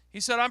 he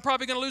said, I'm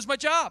probably going to lose my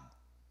job.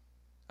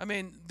 I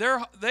mean,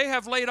 they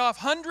have laid off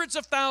hundreds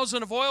of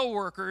thousands of oil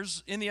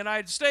workers in the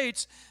United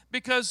States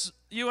because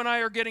you and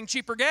I are getting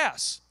cheaper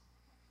gas.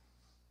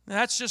 And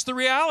that's just the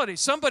reality.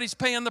 Somebody's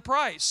paying the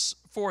price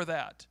for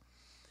that.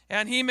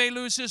 And he may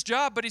lose his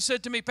job, but he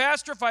said to me,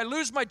 Pastor, if I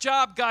lose my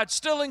job, God's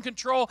still in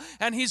control,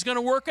 and he's going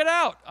to work it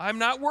out. I'm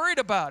not worried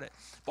about it.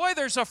 Boy,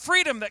 there's a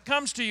freedom that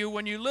comes to you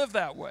when you live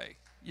that way,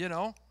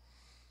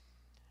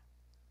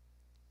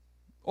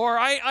 Or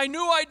I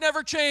knew I'd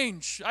never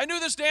change. I knew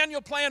this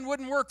Daniel plan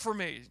wouldn't work for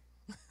me.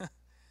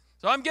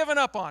 So I'm giving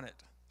up on it.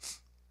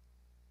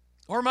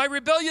 Or my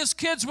rebellious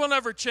kids will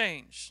never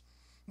change.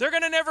 They're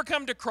going to never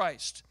come to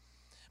Christ.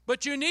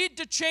 But you need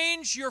to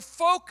change your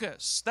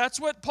focus. That's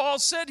what Paul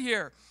said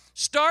here.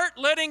 Start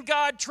letting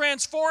God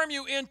transform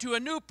you into a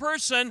new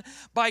person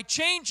by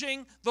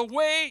changing the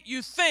way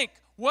you think,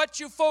 what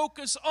you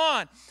focus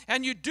on.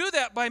 And you do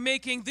that by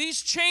making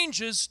these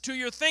changes to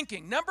your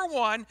thinking. Number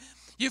 1,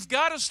 you've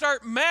got to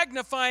start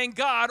magnifying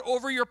God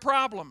over your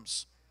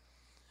problems.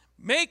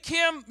 Make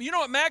him, you know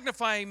what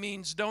magnifying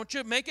means, don't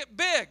you? Make it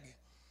big.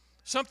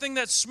 Something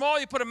that's small,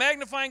 you put a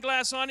magnifying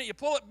glass on it, you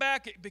pull it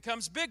back, it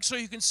becomes big so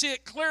you can see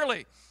it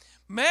clearly.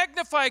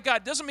 Magnify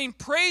God doesn't mean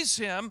praise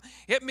him.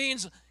 It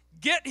means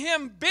get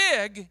him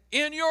big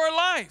in your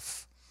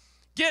life.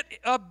 Get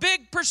a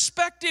big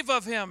perspective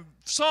of him.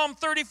 Psalm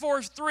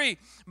 34:3,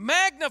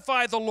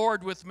 magnify the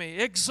Lord with me.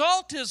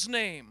 Exalt his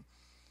name.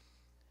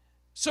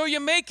 So you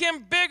make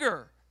him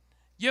bigger.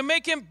 You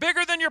make him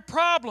bigger than your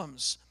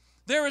problems.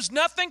 There is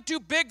nothing too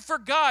big for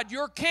God.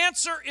 Your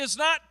cancer is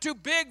not too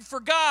big for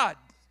God.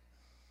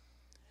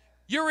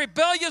 Your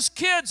rebellious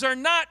kids are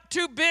not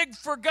too big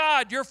for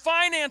God. Your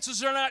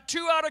finances are not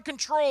too out of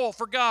control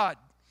for God.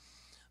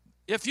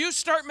 If you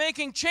start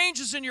making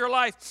changes in your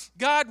life,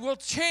 God will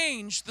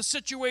change the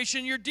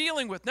situation you're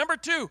dealing with. Number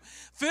 2,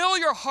 fill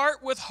your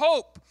heart with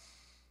hope.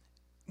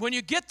 When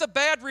you get the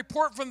bad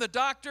report from the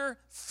doctor,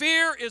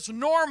 fear is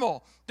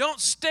normal. Don't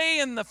stay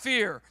in the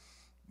fear.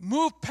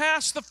 Move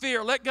past the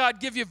fear. Let God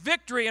give you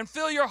victory and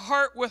fill your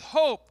heart with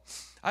hope.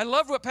 I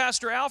love what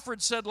Pastor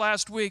Alfred said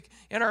last week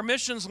in our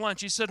missions lunch.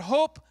 He said,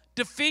 hope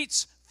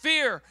defeats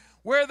fear.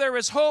 Where there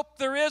is hope,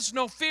 there is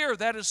no fear.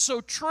 That is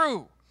so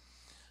true.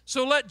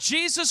 So let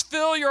Jesus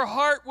fill your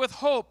heart with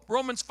hope.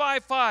 Romans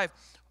 5:5.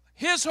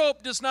 His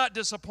hope does not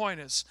disappoint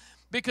us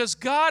because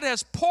God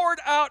has poured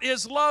out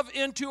his love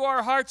into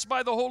our hearts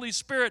by the Holy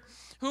Spirit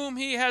whom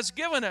he has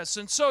given us.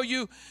 And so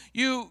you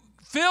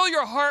fill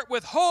your heart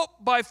with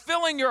hope by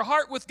filling your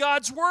heart with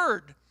God's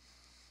word.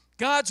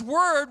 God's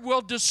word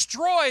will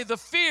destroy the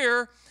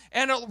fear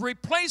and it'll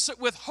replace it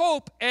with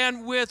hope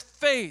and with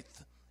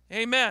faith.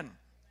 Amen.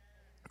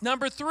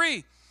 Number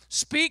 3,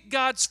 speak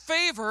God's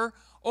favor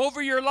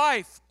over your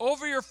life,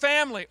 over your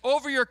family,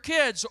 over your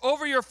kids,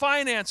 over your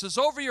finances,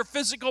 over your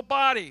physical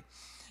body.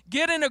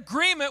 Get in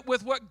agreement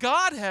with what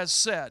God has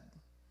said,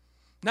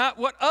 not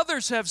what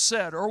others have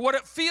said or what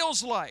it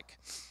feels like.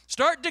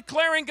 Start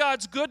declaring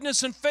God's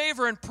goodness and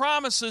favor and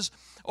promises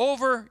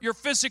over your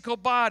physical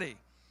body,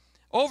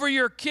 over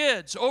your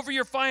kids, over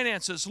your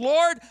finances.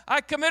 Lord, I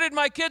committed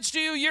my kids to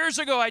you years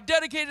ago. I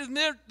dedicated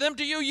them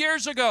to you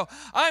years ago.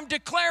 I'm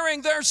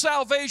declaring their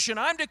salvation.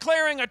 I'm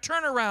declaring a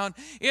turnaround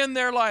in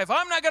their life.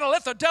 I'm not going to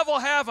let the devil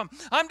have them.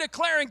 I'm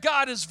declaring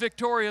God is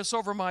victorious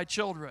over my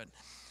children.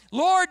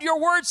 Lord, your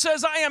word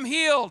says I am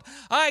healed.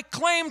 I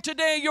claim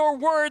today your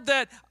word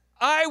that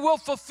I will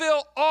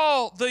fulfill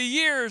all the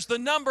years, the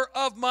number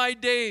of my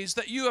days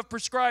that you have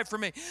prescribed for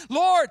me.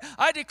 Lord,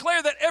 I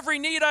declare that every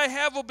need I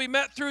have will be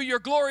met through your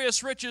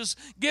glorious riches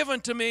given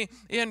to me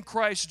in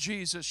Christ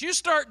Jesus. You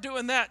start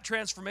doing that,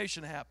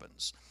 transformation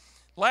happens.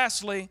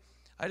 Lastly,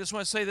 I just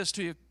want to say this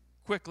to you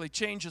quickly.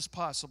 Change is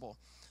possible.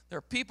 There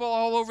are people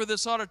all over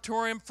this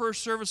auditorium,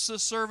 first service,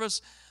 this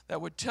service, that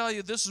would tell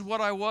you this is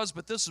what I was,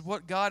 but this is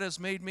what God has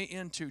made me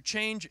into.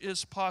 Change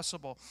is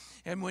possible.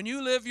 And when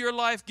you live your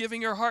life giving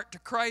your heart to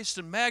Christ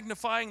and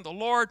magnifying the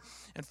Lord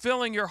and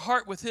filling your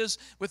heart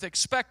with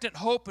expectant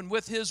hope and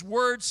with His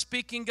word,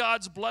 speaking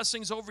God's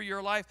blessings over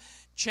your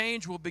life,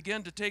 change will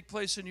begin to take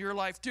place in your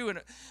life too.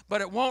 But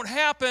it won't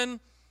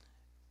happen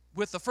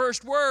with the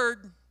first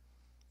word.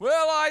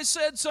 Well, I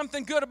said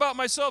something good about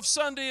myself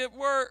Sunday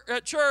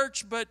at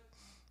church, but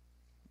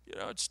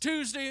it's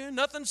Tuesday and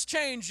nothing's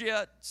changed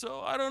yet,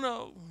 so I don't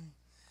know.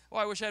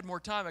 Well, I wish I had more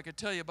time. I could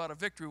tell you about a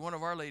victory one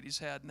of our ladies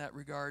had in that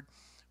regard,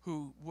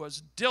 who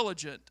was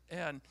diligent,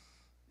 and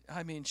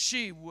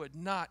she would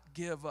not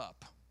give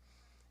up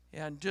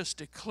and just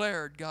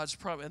declared God's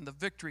promise, and the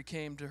victory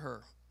came to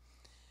her.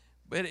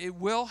 But it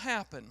will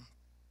happen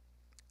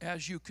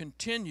as you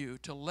continue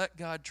to let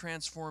God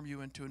transform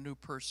you into a new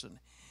person.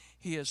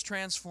 He has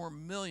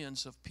transformed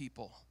millions of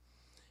people.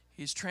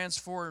 He's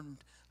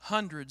transformed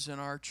hundreds in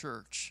our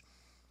church.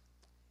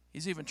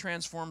 He's even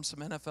transformed some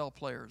NFL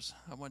players.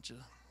 I want you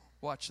to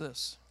watch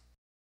this.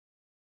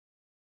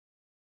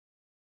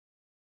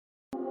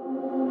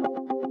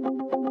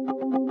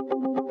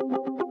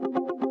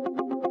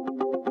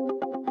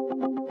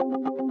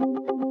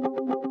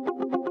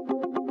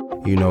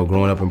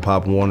 Growing up in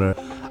Pop Warner,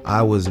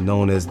 I was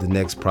known as the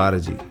next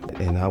prodigy,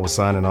 and I was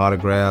signing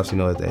autographs,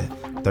 at the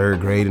third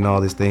grade and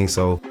all these things.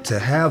 So to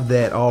have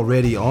that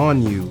already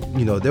on you,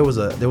 there was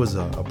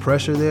a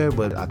pressure there,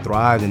 but I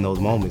thrived in those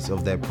moments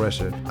of that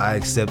pressure. I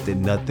accepted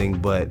nothing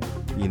but,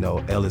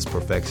 Ellis'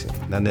 perfection.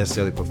 Not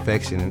necessarily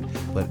perfection,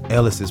 but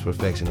Ellis'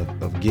 perfection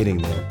of getting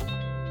there.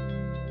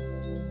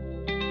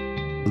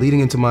 Leading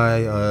into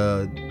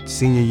my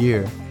senior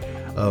year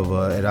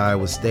at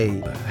Iowa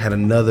State, I had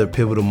another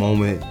pivotal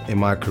moment in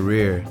my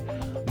career.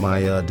 My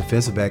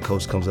defensive back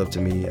coach comes up to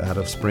me out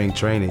of spring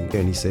training,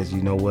 and he says,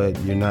 you know what,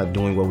 you're not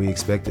doing what we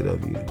expected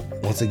of you.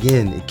 Once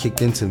again, it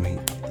kicked into me.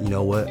 You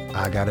know what,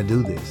 I gotta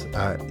do this.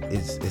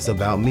 It's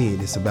about me.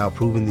 It's about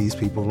proving these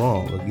people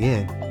wrong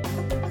again.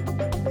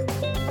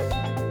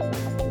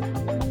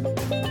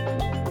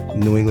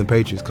 New England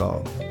Patriots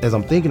call. As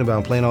I'm thinking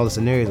about playing all the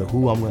scenarios of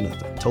who I'm gonna,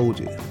 told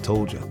you.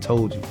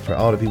 For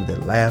all the people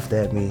that laughed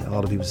at me,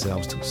 all the people said I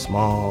was too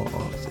small,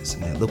 all this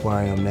and that, look where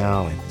I am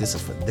now, and this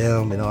is for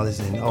them, and all this,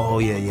 and oh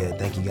yeah,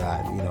 thank you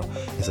God,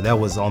 And so that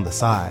was on the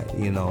side,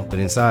 But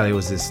inside it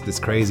was this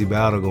crazy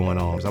battle going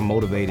on. I'm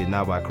motivated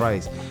not by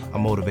Christ,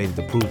 I'm motivated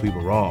to prove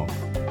people wrong.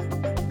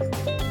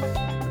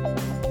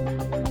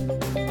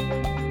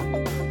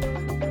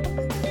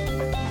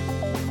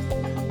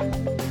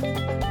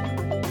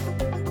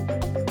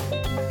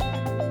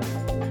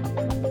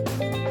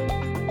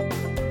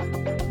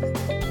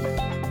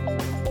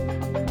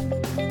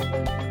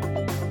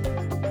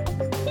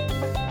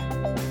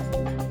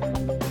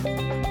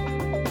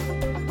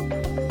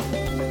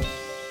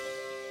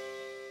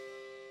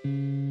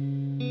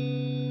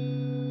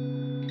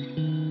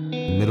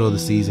 Middle of the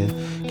season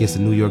against the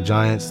New York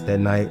Giants that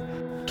night.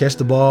 Catch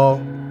the ball,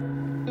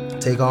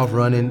 take off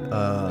running.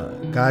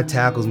 God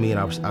tackles me, and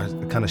I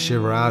kind of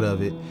shiver out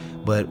of it.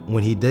 But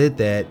when he did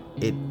that,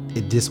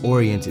 it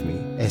disoriented me.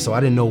 And so I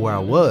didn't know where I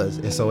was.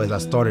 And so as I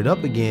started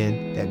up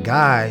again, that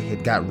guy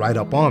had got right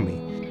up on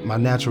me. My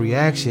natural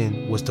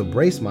reaction was to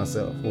brace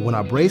myself. But when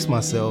I braced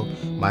myself,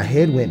 my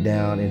head went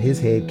down and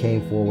his head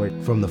came forward.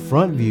 From the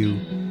front view,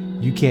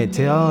 you can't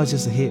tell, it's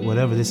just a hit,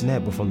 whatever, this and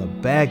that. But from the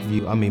back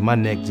view, my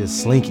neck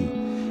just slinky.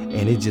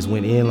 And it just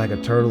went in like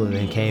a turtle and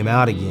then came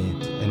out again.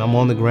 And I'm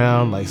on the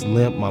ground, like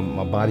limp,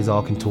 my body's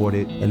all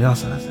contorted. And then I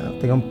said, I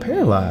think I'm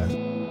paralyzed.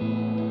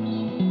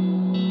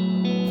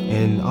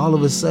 And all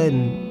of a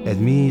sudden,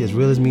 as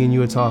real as me and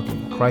you are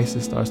talking, Christ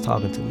just starts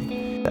talking to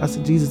me. I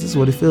said, Jesus, this is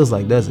what it feels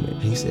like, doesn't it?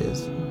 He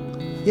says,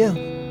 yeah.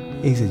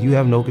 He says, you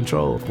have no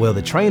control. Well,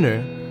 the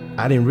trainer,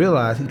 I didn't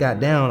realize he got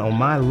down on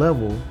my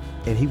level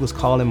And he was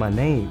calling my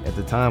name at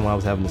the time when I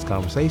was having this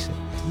conversation.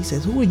 He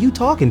says, "Who are you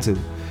talking to?"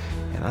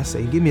 And I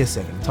say, "Give me a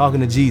second. I'm talking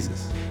to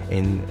Jesus."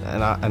 And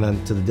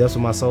to the depths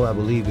of my soul, I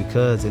believe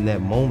because in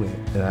that moment,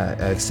 I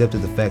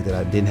accepted the fact that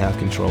I didn't have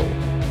control.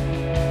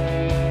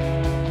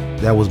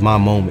 That was my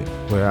moment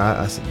where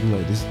I said,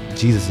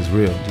 Jesus is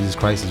real. Jesus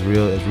Christ is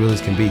real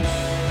as can be.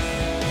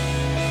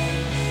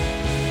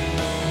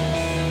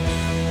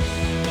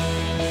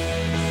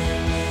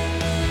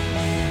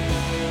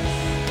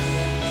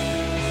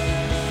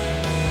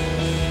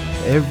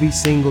 Every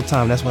single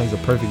time, that's why he's a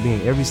perfect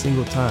being. Every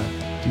single time,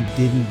 he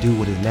didn't do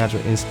what his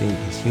natural instinct,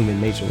 his human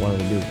nature wanted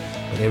to do.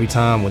 But every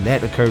time when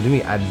that occurred to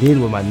me, I did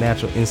what my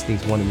natural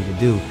instincts wanted me to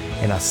do,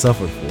 and I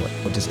suffered for it.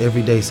 But just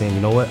every day saying,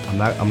 you know what, I'm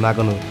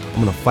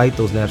gonna fight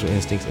those natural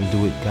instincts and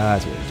do it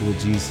God's way, do it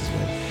Jesus'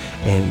 way.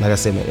 And like I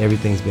said, man,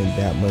 everything's been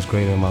that much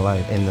greater in my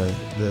life. And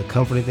the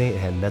comforting thing, it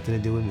had nothing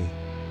to do with me.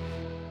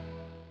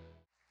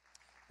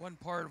 One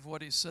part of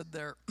what he said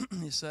there,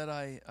 he said,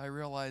 I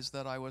realized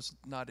that I was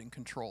not in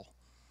control.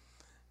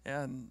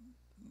 And,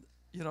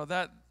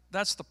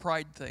 that's the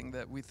pride thing,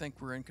 that we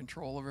think we're in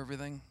control of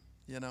everything,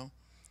 and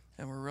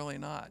we're really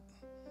not.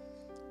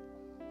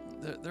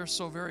 There's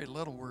so very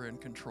little we're in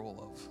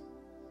control of.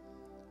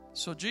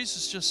 So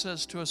Jesus just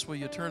says to us, will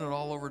you turn it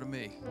all over to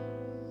me?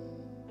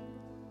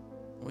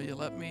 Will you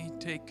let me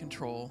take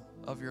control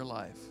of your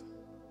life?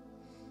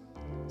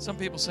 Some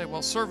people say,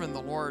 well, serving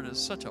the Lord is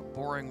such a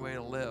boring way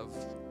to live.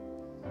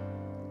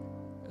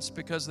 It's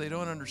because they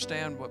don't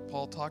understand what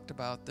Paul talked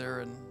about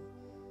there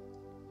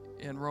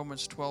in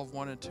Romans 12,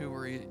 1 and 2,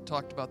 where he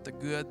talked about the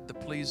good, the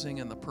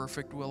pleasing, and the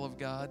perfect will of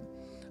God.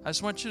 I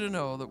just want you to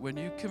know that when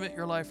you commit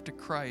your life to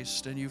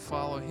Christ and you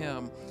follow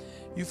him,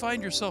 you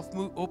find yourself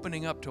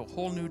opening up to a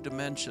whole new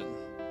dimension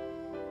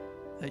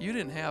that you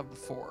didn't have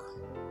before.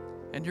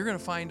 And you're going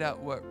to find out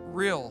what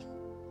real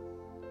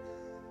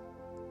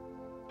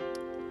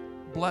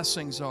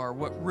blessings are,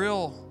 what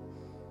real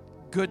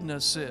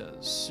goodness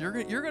is. You're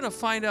going to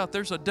find out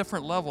there's a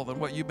different level than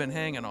what you've been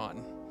hanging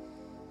on.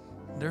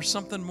 There's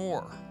something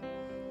more.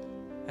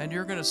 And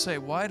you're going to say,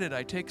 why did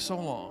I take so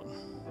long?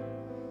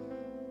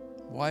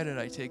 Why did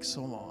I take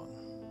so long?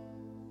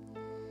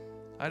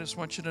 I just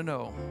want you to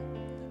know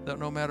that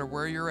no matter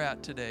where you're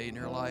at today in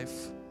your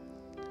life,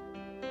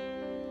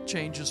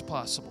 change is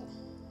possible.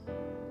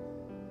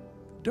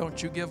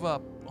 Don't you give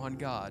up on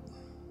God.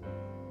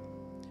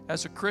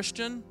 As a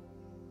Christian,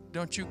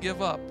 don't you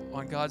give up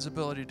on God's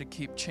ability to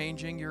keep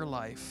changing your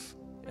life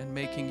and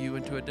making you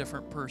into a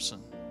different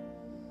person.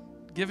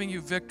 Giving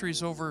you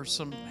victories over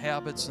some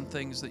habits and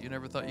things that you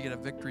never thought you could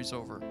have victories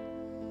over.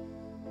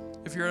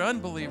 If you're an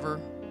unbeliever,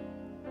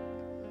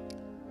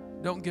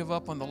 don't give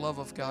up on the love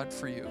of God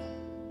for you.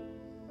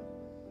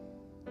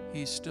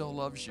 He still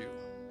loves you.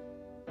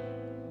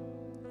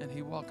 And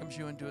he welcomes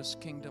you into his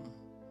kingdom.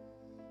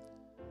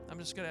 I'm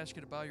just going to ask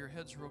you to bow your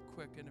heads real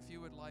quick, and if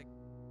you would like to...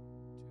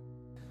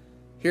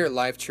 Here at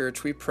Life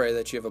Church, we pray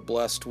that you have a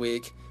blessed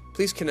week.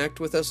 Please connect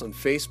with us on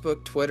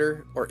Facebook,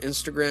 Twitter, or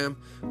Instagram,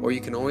 or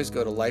you can always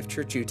go to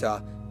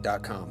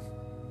lifechurchutah.com.